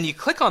 and then you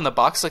click on the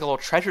box like a little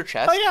treasure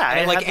chest, and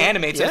it like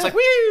animates it. It's like,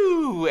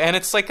 woo! And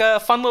it's like a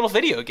fun little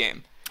video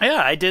game.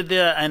 Yeah, I did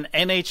an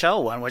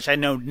NHL one, which I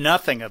know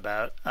nothing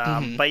about.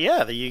 But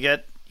yeah,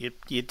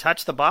 you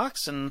touch the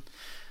box and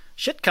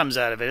shit comes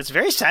out of it. It's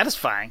very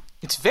satisfying.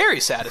 It's very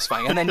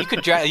satisfying. And then you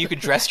could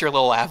dress your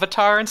little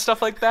avatar and stuff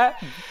like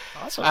that.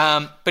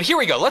 Awesome. But here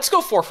we go. Let's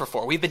go 4 for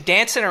 4. We've been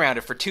dancing around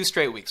it for 2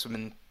 straight weeks. We've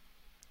been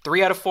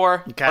 3 out of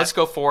 4. Okay. Let's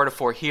go 4 out of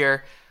 4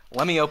 here.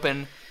 Let me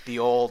open the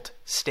old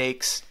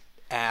Stakes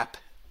app.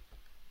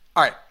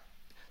 All right.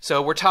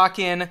 So we're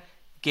talking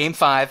Game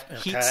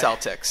 5, Heat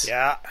Celtics.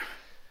 Yeah.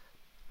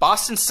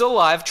 Boston still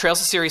alive, trails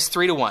the series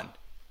 3-1.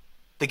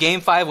 The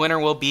Game 5 winner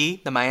will be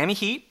the Miami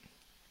Heat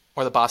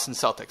or the Boston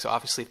Celtics. So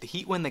obviously, if the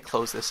Heat win, they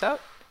close this out.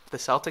 If the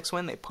Celtics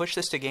win, they push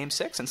this to Game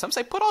 6. And some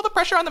say put all the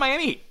pressure on the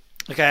Miami Heat.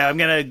 Okay, I'm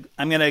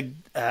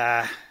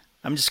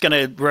just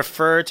gonna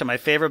refer to my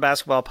favorite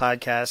basketball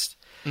podcast.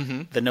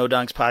 Mm-hmm. The No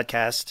Dunks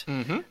podcast.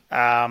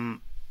 Mm-hmm.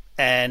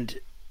 And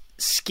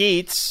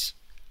Skeets,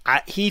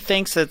 he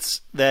thinks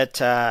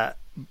that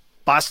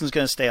Boston's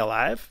going to stay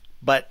alive,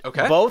 but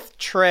Okay. both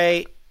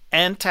Trey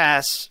and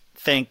Tass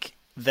think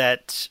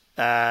that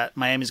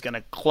Miami's going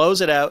to close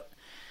it out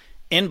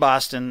in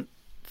Boston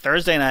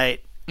Thursday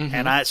night,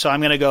 and I'm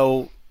going to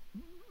go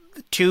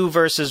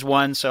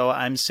 2-1. So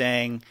I'm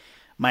saying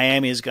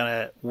Miami is going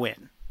to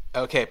win.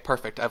 Okay,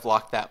 perfect. I've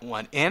locked that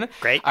one in.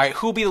 Great. All right,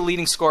 who will be the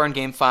leading scorer in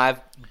Game 5?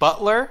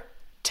 Butler,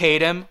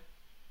 Tatum,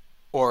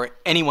 or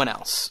anyone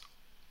else?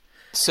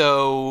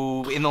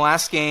 So in the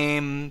last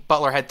game,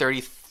 Butler had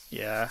 33.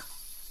 Yeah.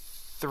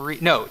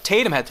 No,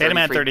 Tatum had 33. Tatum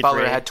had 33.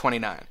 Butler had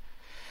 29. I'm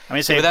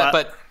going to say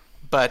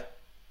But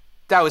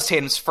that was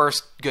Tatum's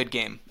first good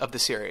game of the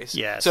series.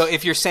 Yes. So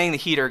if you're saying the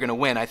Heat are going to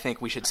win, I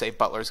think we should say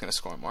Butler's going to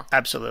score more.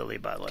 absolutely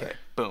Butler. Okay,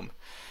 boom.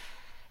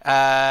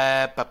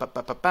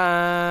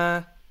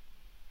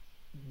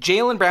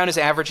 Jaylen Brown is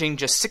averaging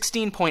just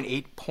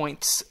 16.8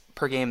 points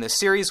per game this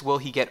series. Will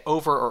he get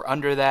over or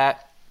under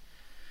that?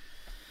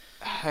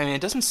 I mean,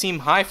 it doesn't seem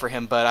high for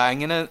him, but I'm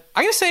gonna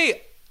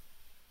say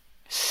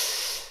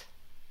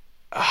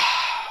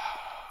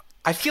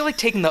I feel like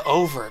taking the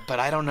over, but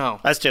I don't know.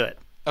 Let's do it.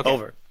 Okay.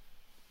 Over.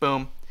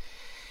 Boom.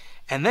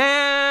 And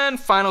then,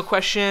 final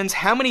questions.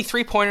 How many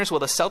three-pointers will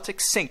the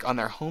Celtics sink on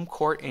their home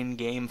court in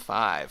Game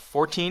 5?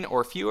 14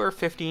 or fewer,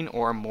 15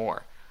 or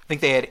more? I think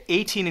they had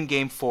 18 in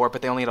Game 4,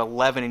 but they only had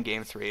 11 in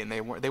Game 3, and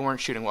they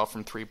weren't shooting well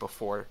from 3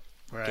 before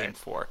Game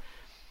 4.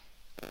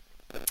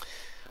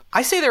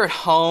 I say they're at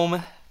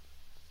home.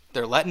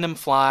 They're letting them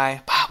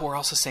fly. But we're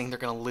also saying they're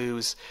going to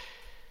lose.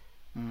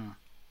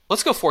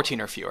 Let's go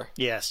 14 or fewer.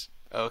 Yes.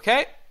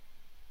 Okay.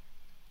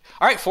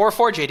 All right,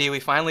 4-4, JD. We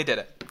finally did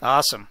it.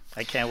 Awesome.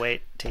 I can't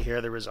wait to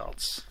hear the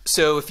results.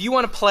 So if you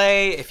want to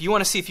play, if you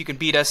want to see if you can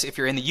beat us, if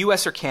you're in the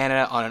US or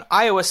Canada on an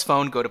iOS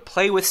phone, go to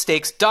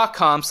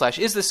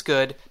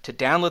playwithstakes.com/isthisgood to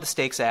download the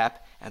Stakes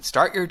app and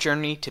start your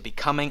journey to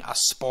becoming a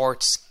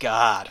sports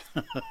god.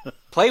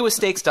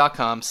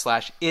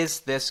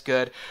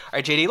 playwithstakes.com/isthisgood. All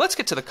right, JD, let's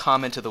get to the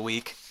comment of the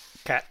week.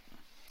 Okay.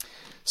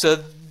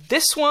 So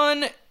this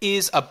one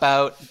is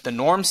about the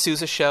Norm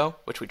Souza show,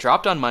 which we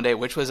dropped on Monday,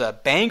 which was a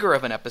banger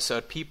of an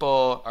episode.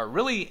 People are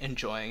really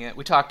enjoying it.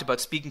 We talked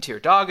about speaking to your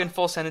dog in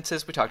full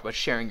sentences. We talked about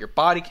sharing your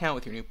body count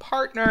with your new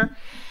partner.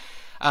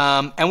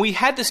 And we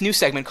had this new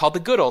segment called The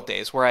Good Old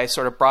Days, where I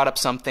sort of brought up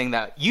something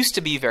that used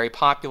to be very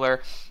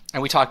popular,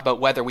 and we talked about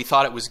whether we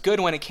thought it was good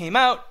when it came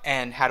out,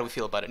 and how do we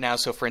feel about it now.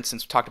 So, for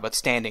instance, we talked about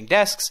standing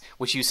desks,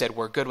 which you said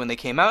were good when they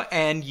came out,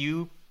 and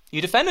you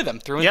defended them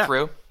through and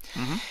through.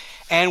 Mm-hmm.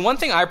 And one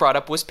thing I brought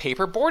up was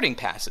paper boarding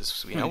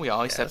passes. You know, we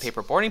always have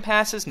paper boarding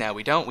passes. Now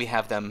we don't. We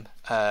have them,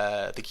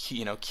 the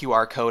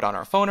QR code on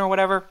our phone or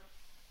whatever.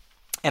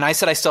 And I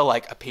said I still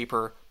like a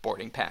paper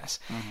boarding pass.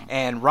 Mm-hmm.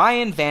 And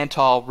Ryan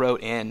Vantal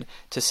wrote in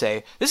to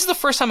say, this is the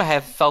first time I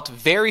have felt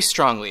very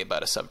strongly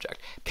about a subject.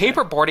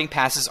 Paper boarding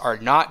passes are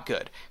not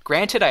good.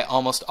 Granted, I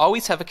almost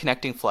always have a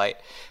connecting flight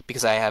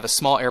because I have a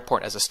small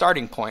airport as a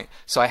starting point,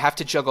 so I have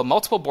to juggle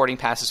multiple boarding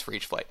passes for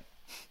each flight.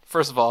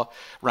 First of all,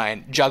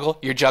 Ryan, juggle.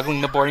 You're juggling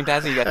the boarding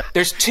passes.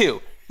 There's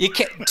two. You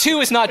can't. Two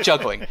is not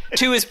juggling.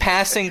 Two is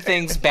passing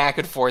things back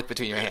and forth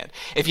between your hand.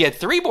 If you had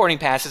 3 boarding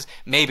passes,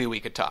 maybe we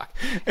could talk.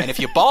 And if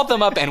you balled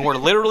them up and were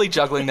literally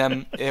juggling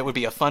them, it would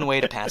be a fun way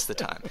to pass the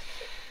time.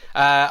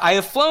 I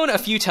have flown a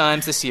few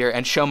times this year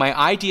and show my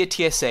ID at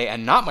TSA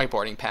and not my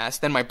boarding pass,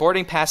 then my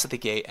boarding pass at the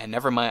gate and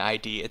never my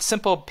ID. It's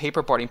simple.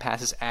 Paper boarding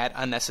passes add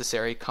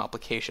unnecessary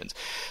complications.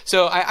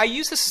 So I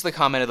use this as the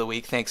comment of the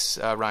week. Thanks,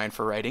 Ryan,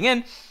 for writing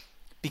in.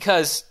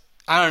 Because,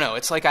 I don't know,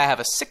 it's like I have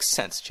a sixth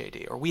sense,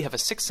 JD, or we have a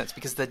sixth sense,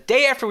 because the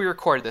day after we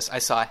recorded this, I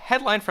saw a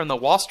headline from the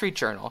Wall Street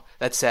Journal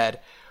that said,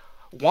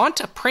 "Want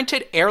a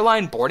printed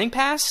airline boarding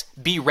pass?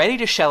 Be ready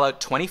to shell out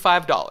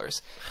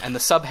 $25. And the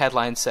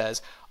subheadline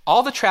says,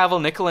 "All the travel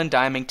nickel and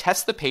diming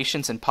tests the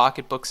patience and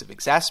pocketbooks of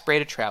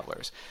exasperated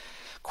travelers."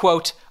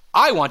 Quote,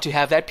 "I want to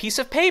have that piece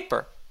of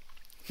paper."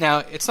 Now,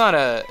 it's not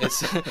a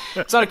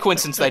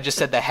coincidence that I just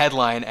said the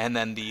headline and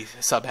then the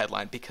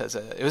subheadline, because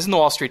it was in the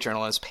Wall Street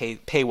Journal and it was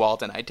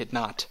paywalled, and I did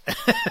not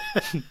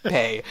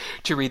pay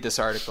to read this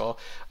article.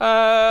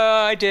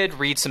 I did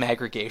read some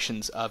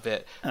aggregations of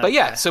it. Okay. But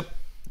yeah, so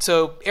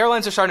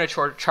airlines are starting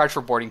to charge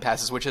for boarding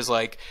passes, which is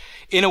like,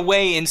 in a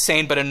way,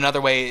 insane, but in another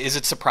way, is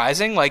it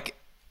surprising? Like,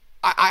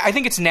 I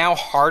think it's now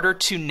harder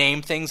to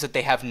name things that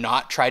they have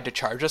not tried to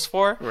charge us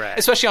for, right.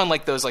 Especially on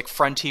like those like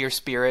Frontier,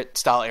 Spirit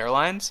style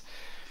airlines.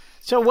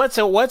 So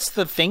what's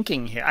the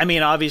thinking here? I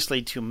mean,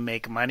 obviously to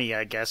make money,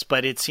 I guess,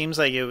 but it seems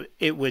like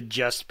it would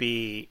just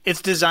be,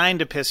 it's designed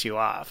to piss you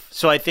off.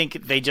 So I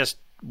think they just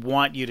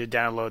want you to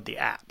download the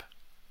app,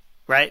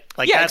 right?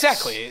 Like, yeah,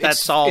 exactly.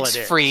 That's all it is.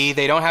 It's free.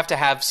 They don't have to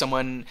have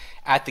someone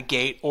at the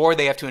gate, or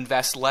they have to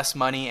invest less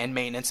money and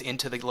maintenance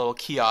into the little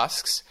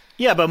kiosks.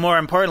 Yeah, but more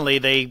importantly,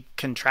 they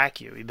can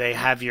track you. They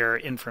have your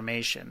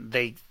information.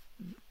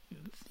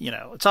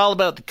 It's all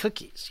about the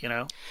cookies,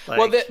 Like,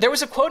 well, there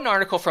was a quote in an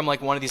article from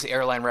like one of these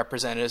airline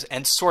representatives,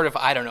 and sort of,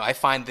 I don't know, I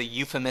find the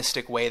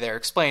euphemistic way they're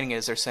explaining it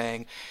is they're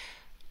saying,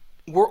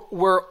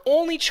 we're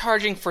only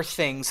charging for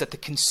things that the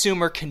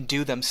consumer can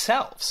do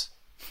themselves.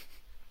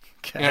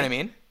 Okay. You know what I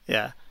mean?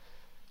 Yeah.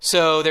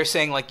 So they're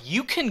saying, like,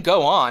 you can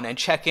go on and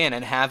check in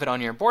and have it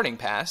on your boarding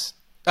pass,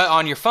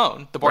 on your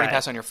phone, the boarding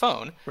pass on your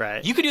phone.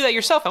 Right. You could do that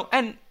yourself.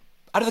 And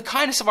out of the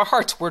kindness of our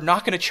hearts, we're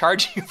not going to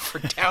charge you for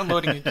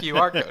downloading a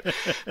QR code.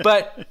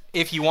 But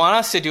if you want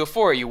us to do it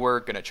for you,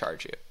 we're going to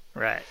charge you.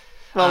 Right.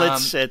 Well,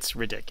 it's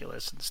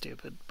ridiculous and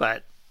stupid.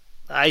 But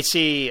I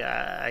see,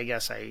 I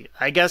guess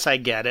I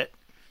get it.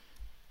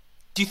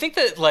 Do you think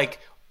that, like,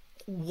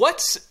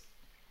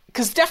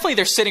 because definitely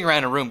they're sitting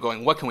around a room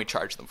going, what can we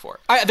charge them for?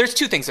 There's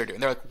two things they're doing.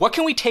 They're like, what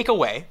can we take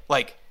away?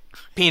 Like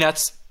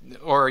peanuts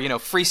or,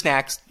 free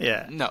snacks.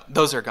 Yeah. No,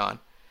 those are gone.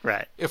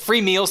 Right.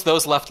 Free meals,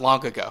 those left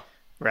long ago.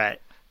 Right.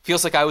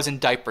 Feels like I was in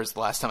diapers the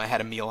last time I had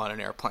a meal on an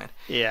airplane.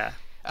 Yeah.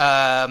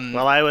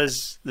 Well, it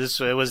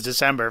was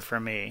December for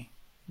me,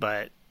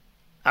 but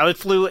I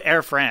flew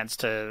Air France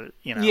to,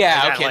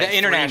 Yeah, okay, the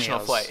international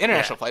flight.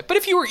 Flight. But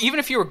if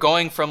you were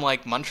going from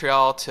like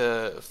Montreal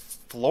to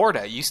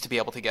Florida, you used to be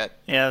able to get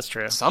that's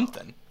true.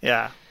 Something.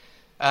 Yeah.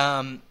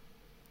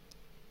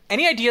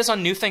 Any ideas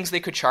on new things they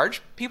could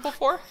charge people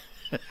for?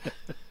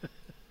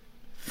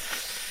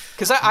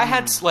 Because I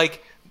had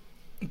like,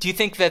 do you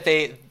think that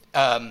they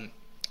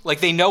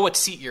they know what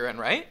seat you're in,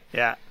 right?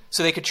 Yeah.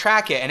 So they could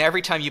track it, and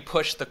every time you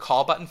push the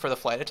call button for the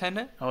flight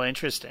attendant, oh,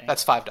 interesting.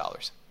 That's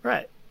 $5.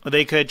 Right. Well,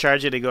 they could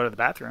charge you to go to the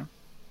bathroom.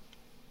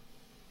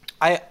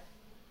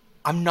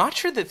 I'm not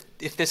sure that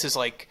if this is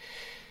like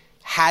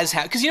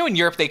because in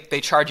Europe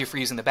they charge you for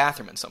using the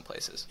bathroom in some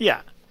places.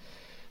 Yeah.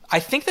 I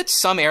think that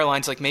some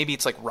airlines, like maybe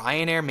it's like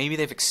Ryanair, maybe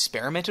they've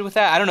experimented with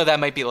that. I don't know. That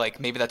might be like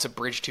maybe that's a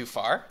bridge too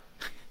far,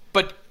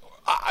 but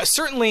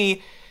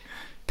certainly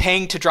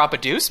paying to drop a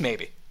deuce,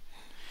 maybe.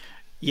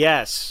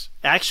 Yes,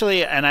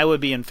 actually, and I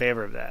would be in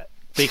favor of that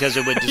because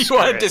it would discourage. You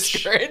want to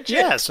discourage?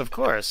 Yes, of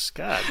course.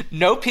 God.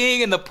 No peeing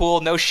in the pool,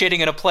 no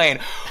shitting in a plane.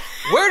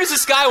 Where does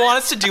this guy want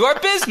us to do our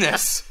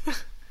business?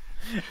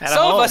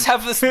 Some of us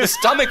have the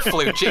stomach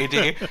flu,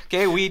 JD.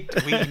 Okay, we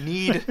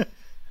need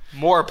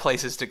more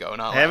places to go.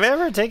 Not have less. you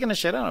ever taken a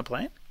shit on a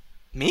plane?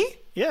 Me?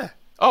 Yeah.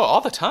 Oh, all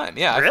the time.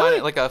 Yeah, really? I find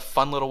it like a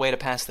fun little way to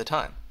pass the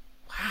time.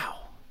 Wow.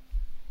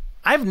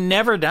 I've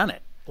never done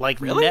it. Like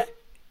really?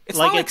 It's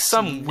like not like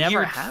some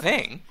weird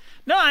thing.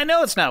 No, I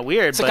know it's not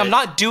weird. It's like I'm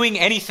not doing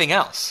anything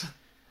else.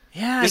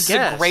 Yeah, this I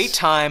guess. is a great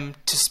time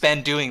to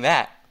spend doing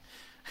that.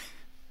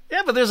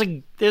 Yeah, but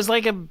there's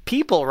like a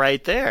people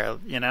right there,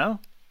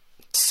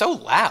 It's so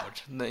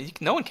loud.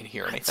 No one can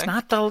hear anything.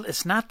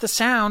 It's not the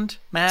sound,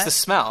 Matt. It's the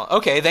smell.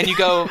 Okay, then you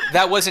go,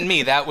 that wasn't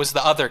me. That was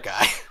the other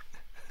guy.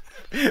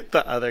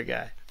 The other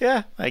guy.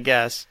 Yeah, I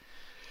guess.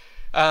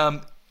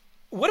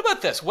 What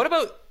about this? What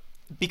about,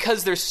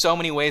 because there's so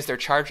many ways they're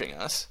charging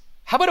us,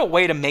 how about a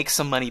way to make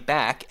some money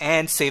back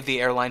and save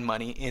the airline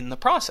money in the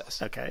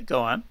process? Okay,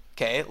 go on.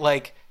 Okay,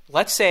 like,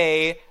 let's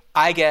say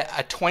I get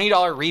a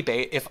 $20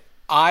 rebate if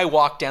I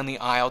walk down the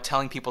aisle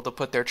telling people to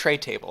put their tray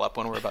table up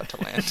when we're about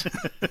to land.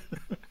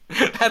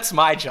 That's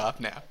my job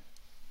now.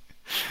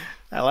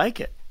 I like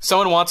it.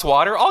 Someone wants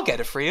water, I'll get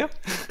it for you.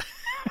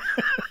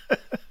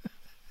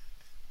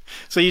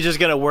 So you're just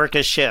gonna work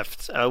a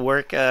shift? I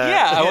want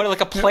like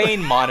a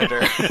plane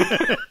monitor.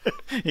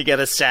 You get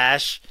a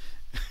sash.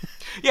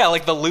 Yeah,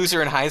 like the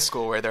loser in high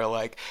school where they're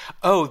like,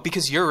 oh,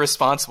 because you're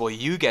responsible,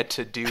 you get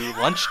to do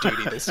lunch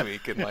duty this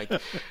week, and like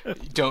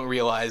don't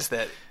realize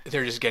that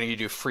they're just getting you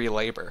to do free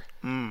labor.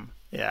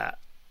 Yeah.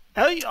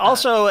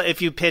 Also,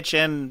 if you pitch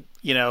in,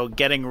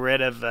 getting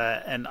rid of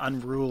an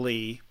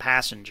unruly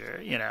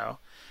passenger, you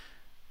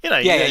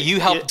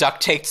help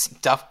duct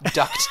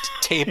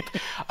tape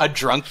a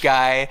drunk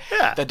guy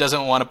that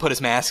doesn't want to put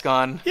his mask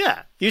on.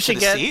 Yeah, you should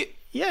seat.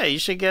 Yeah, you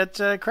should get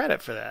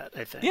credit for that,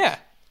 I think. Yeah.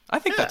 I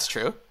think that's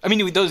true. I mean,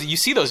 you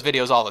see those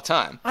videos all the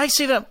time. I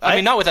see them. I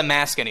mean, not with a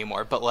mask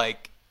anymore, but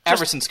like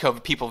ever since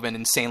COVID, people have been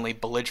insanely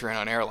belligerent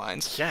on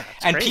airlines. Yeah,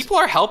 and crazy. People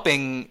are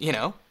helping,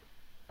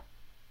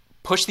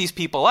 push these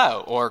people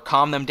out or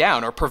calm them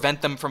down or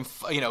prevent them from,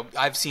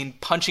 I've seen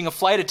punching a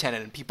flight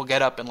attendant and people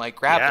get up and like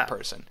grab the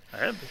person.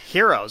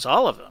 Heroes,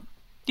 all of them.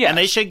 Yeah, and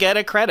they should get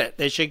a credit.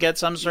 They should get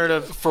some sort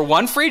of for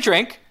one free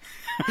drink.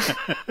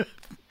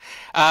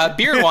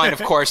 Beer and wine,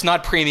 of course,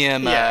 not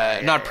premium,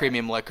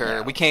 premium liquor.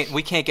 Yeah. We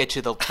can't get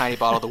you the tiny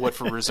bottle of the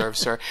Woodford Reserve,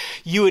 sir.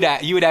 You would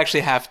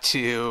actually have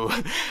to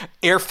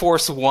Air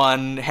Force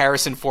One,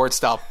 Harrison Ford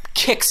style,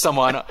 kick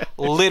someone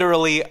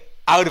literally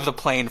out of the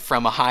plane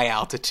from a high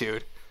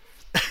altitude.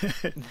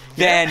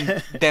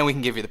 Then we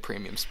can give you the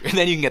premium spirit.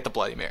 Then you can get the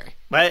Bloody Mary.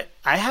 But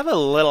I have a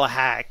little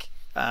hack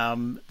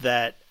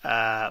that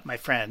my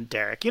friend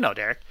Derek,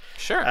 Derek,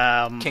 sure,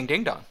 King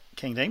Ding Dong.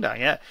 King Ding Dong,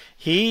 yeah.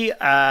 He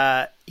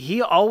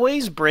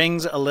always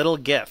brings a little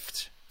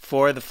gift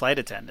for the flight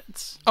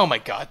attendants. Oh my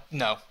God,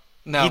 no.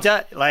 He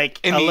does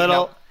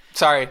no.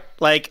 Sorry,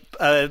 like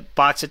a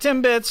box of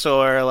Timbits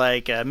or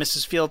like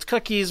Mrs. Fields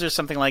cookies or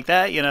something like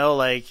that.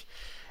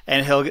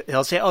 And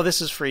he'll say, "Oh,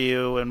 this is for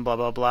you," and blah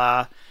blah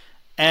blah.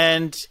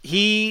 And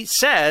he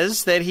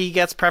says that he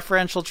gets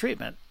preferential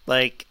treatment,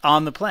 like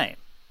on the plane.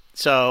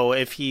 So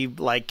if he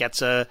like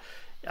gets a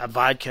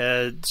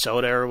vodka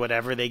soda or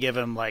whatever, they give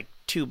him like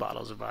 2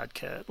 bottles of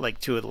vodka, like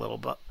 2 of the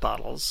little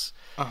bottles.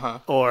 Uh-huh.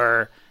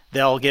 Or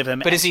they'll give him.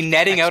 But is he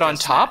netting out on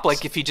top? snacks.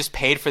 Like if he just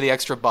paid for the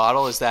extra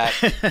bottle, is that?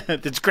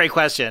 That's a great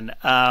question.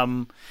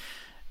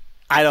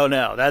 I don't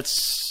know.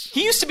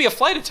 He used to be a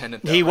flight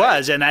attendant, though, he right?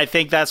 was, and I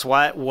think that's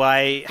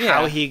why Yeah.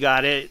 how he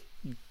got it.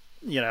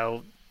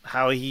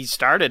 How he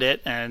started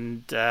it,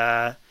 and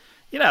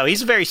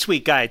he's a very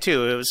sweet guy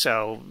too.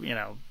 So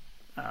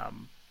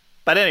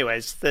but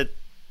anyways,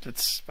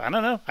 that's I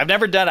don't know. I've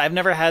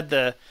never had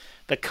the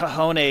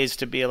cojones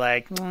to be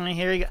like,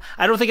 here you go.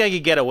 I don't think I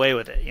could get away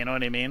with it. You know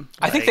what I mean?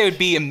 I think they would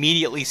be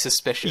immediately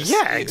suspicious.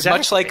 Yeah, exactly.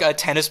 Much like a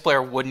tennis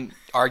player wouldn't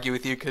argue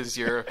with you because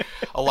you're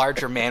a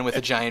larger man with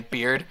a giant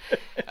beard.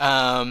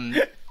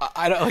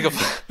 I don't like.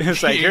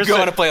 It's like, you're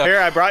going to play. Here,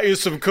 I brought you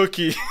some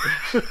cookie.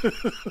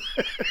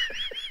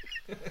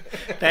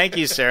 Thank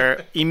you,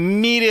 sir.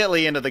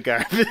 Immediately into the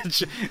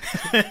garbage,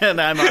 and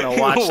I'm on a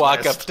watch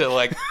walk list. up to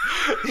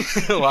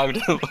walk to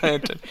the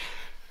lantern.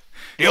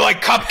 Do you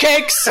like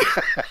cupcakes?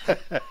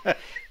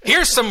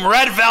 Here's some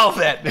red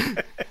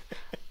velvet.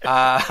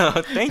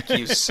 Thank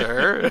you,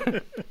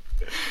 sir.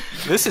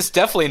 This is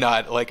definitely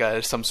not like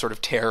some sort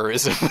of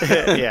terrorism.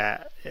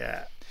 Yeah.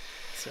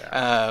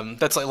 So.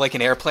 That's like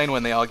an airplane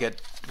when they all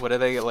get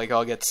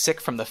all get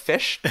sick from the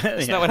fish.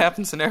 Isn't that what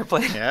happens in an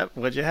airplane? Yeah,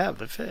 what'd you have?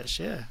 The fish,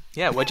 yeah.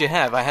 Yeah, what'd you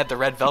have? I had the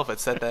red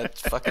velvets that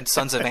fucking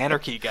Sons of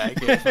Anarchy guy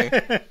gave me.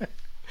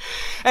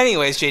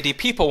 Anyways, JD,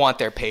 people want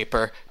their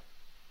paper.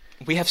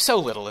 We have so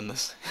little in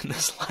this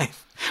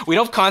life. We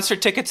don't have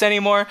concert tickets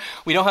anymore.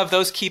 We don't have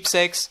those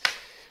keepsakes.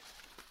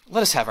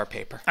 Let us have our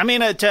paper. I mean,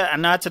 not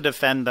to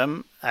defend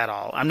them at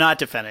all. I'm not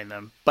defending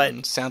them,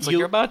 but Sounds like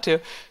you're about to.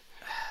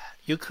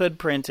 You could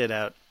print it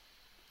out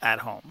at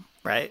home,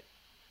 right?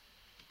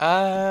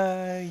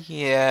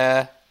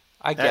 Yeah,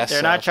 I guess they're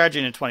so. not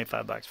charging you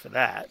 $25 for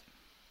that,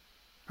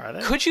 are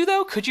they? Could you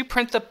though? Could you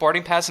print the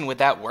boarding pass and would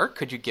that work?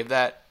 Could you give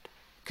that?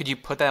 Could you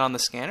put that on the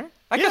scanner?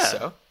 I guess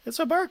so. It's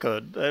a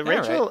barcode.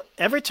 Rachel, right.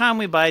 Every time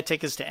we buy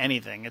tickets to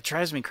anything, it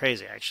drives me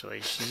crazy,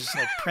 actually. She just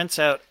prints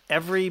out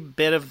every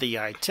bit of the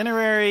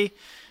itinerary.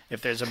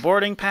 If there's a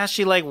boarding pass,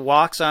 she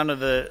walks onto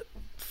the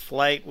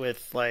flight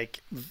with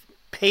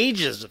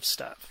pages of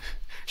stuff.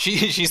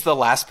 She's the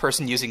last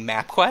person using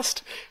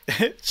MapQuest.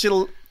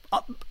 She'll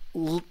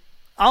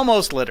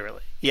almost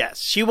literally,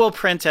 yes. She will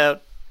print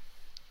out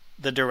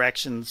the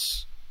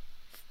directions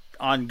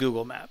on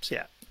Google Maps,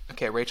 yeah.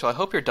 Okay, Rachel, I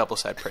hope you're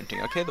double-side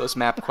printing, okay? Those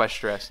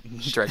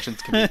MapQuest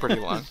directions can be pretty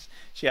long.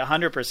 She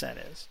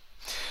 100% is.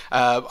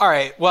 All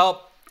right,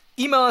 well,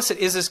 email us at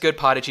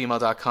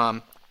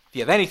isasgoodpod@gmail.com if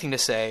you have anything to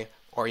say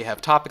or you have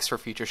topics for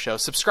future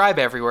shows. Subscribe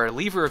everywhere.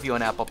 Leave a review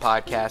on Apple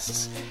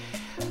Podcasts.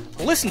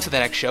 Listen to the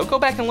next show. Go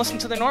back and listen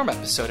to the Norm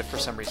episode if for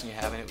some reason you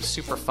haven't. It was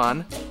super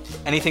fun.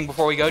 Anything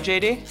before we go,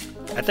 JD?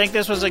 I think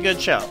this was a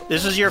good show.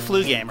 This is your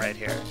flu game right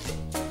here.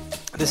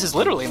 This is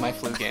literally my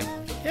flu game.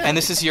 Yeah. And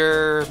this is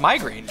your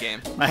migraine game.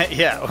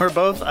 Yeah, we're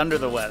both under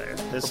the weather.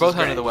 We're both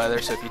under the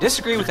weather, so if you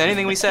disagree with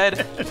anything we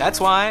said, that's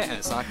why, and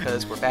it's not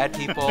because we're bad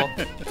people,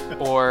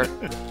 or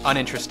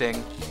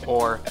uninteresting,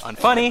 or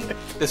unfunny.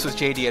 This was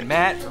JD and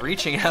Matt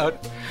reaching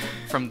out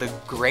from the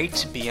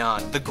great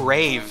beyond, the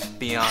grave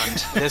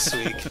beyond this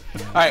week.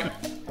 All right,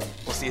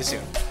 we'll see you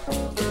soon.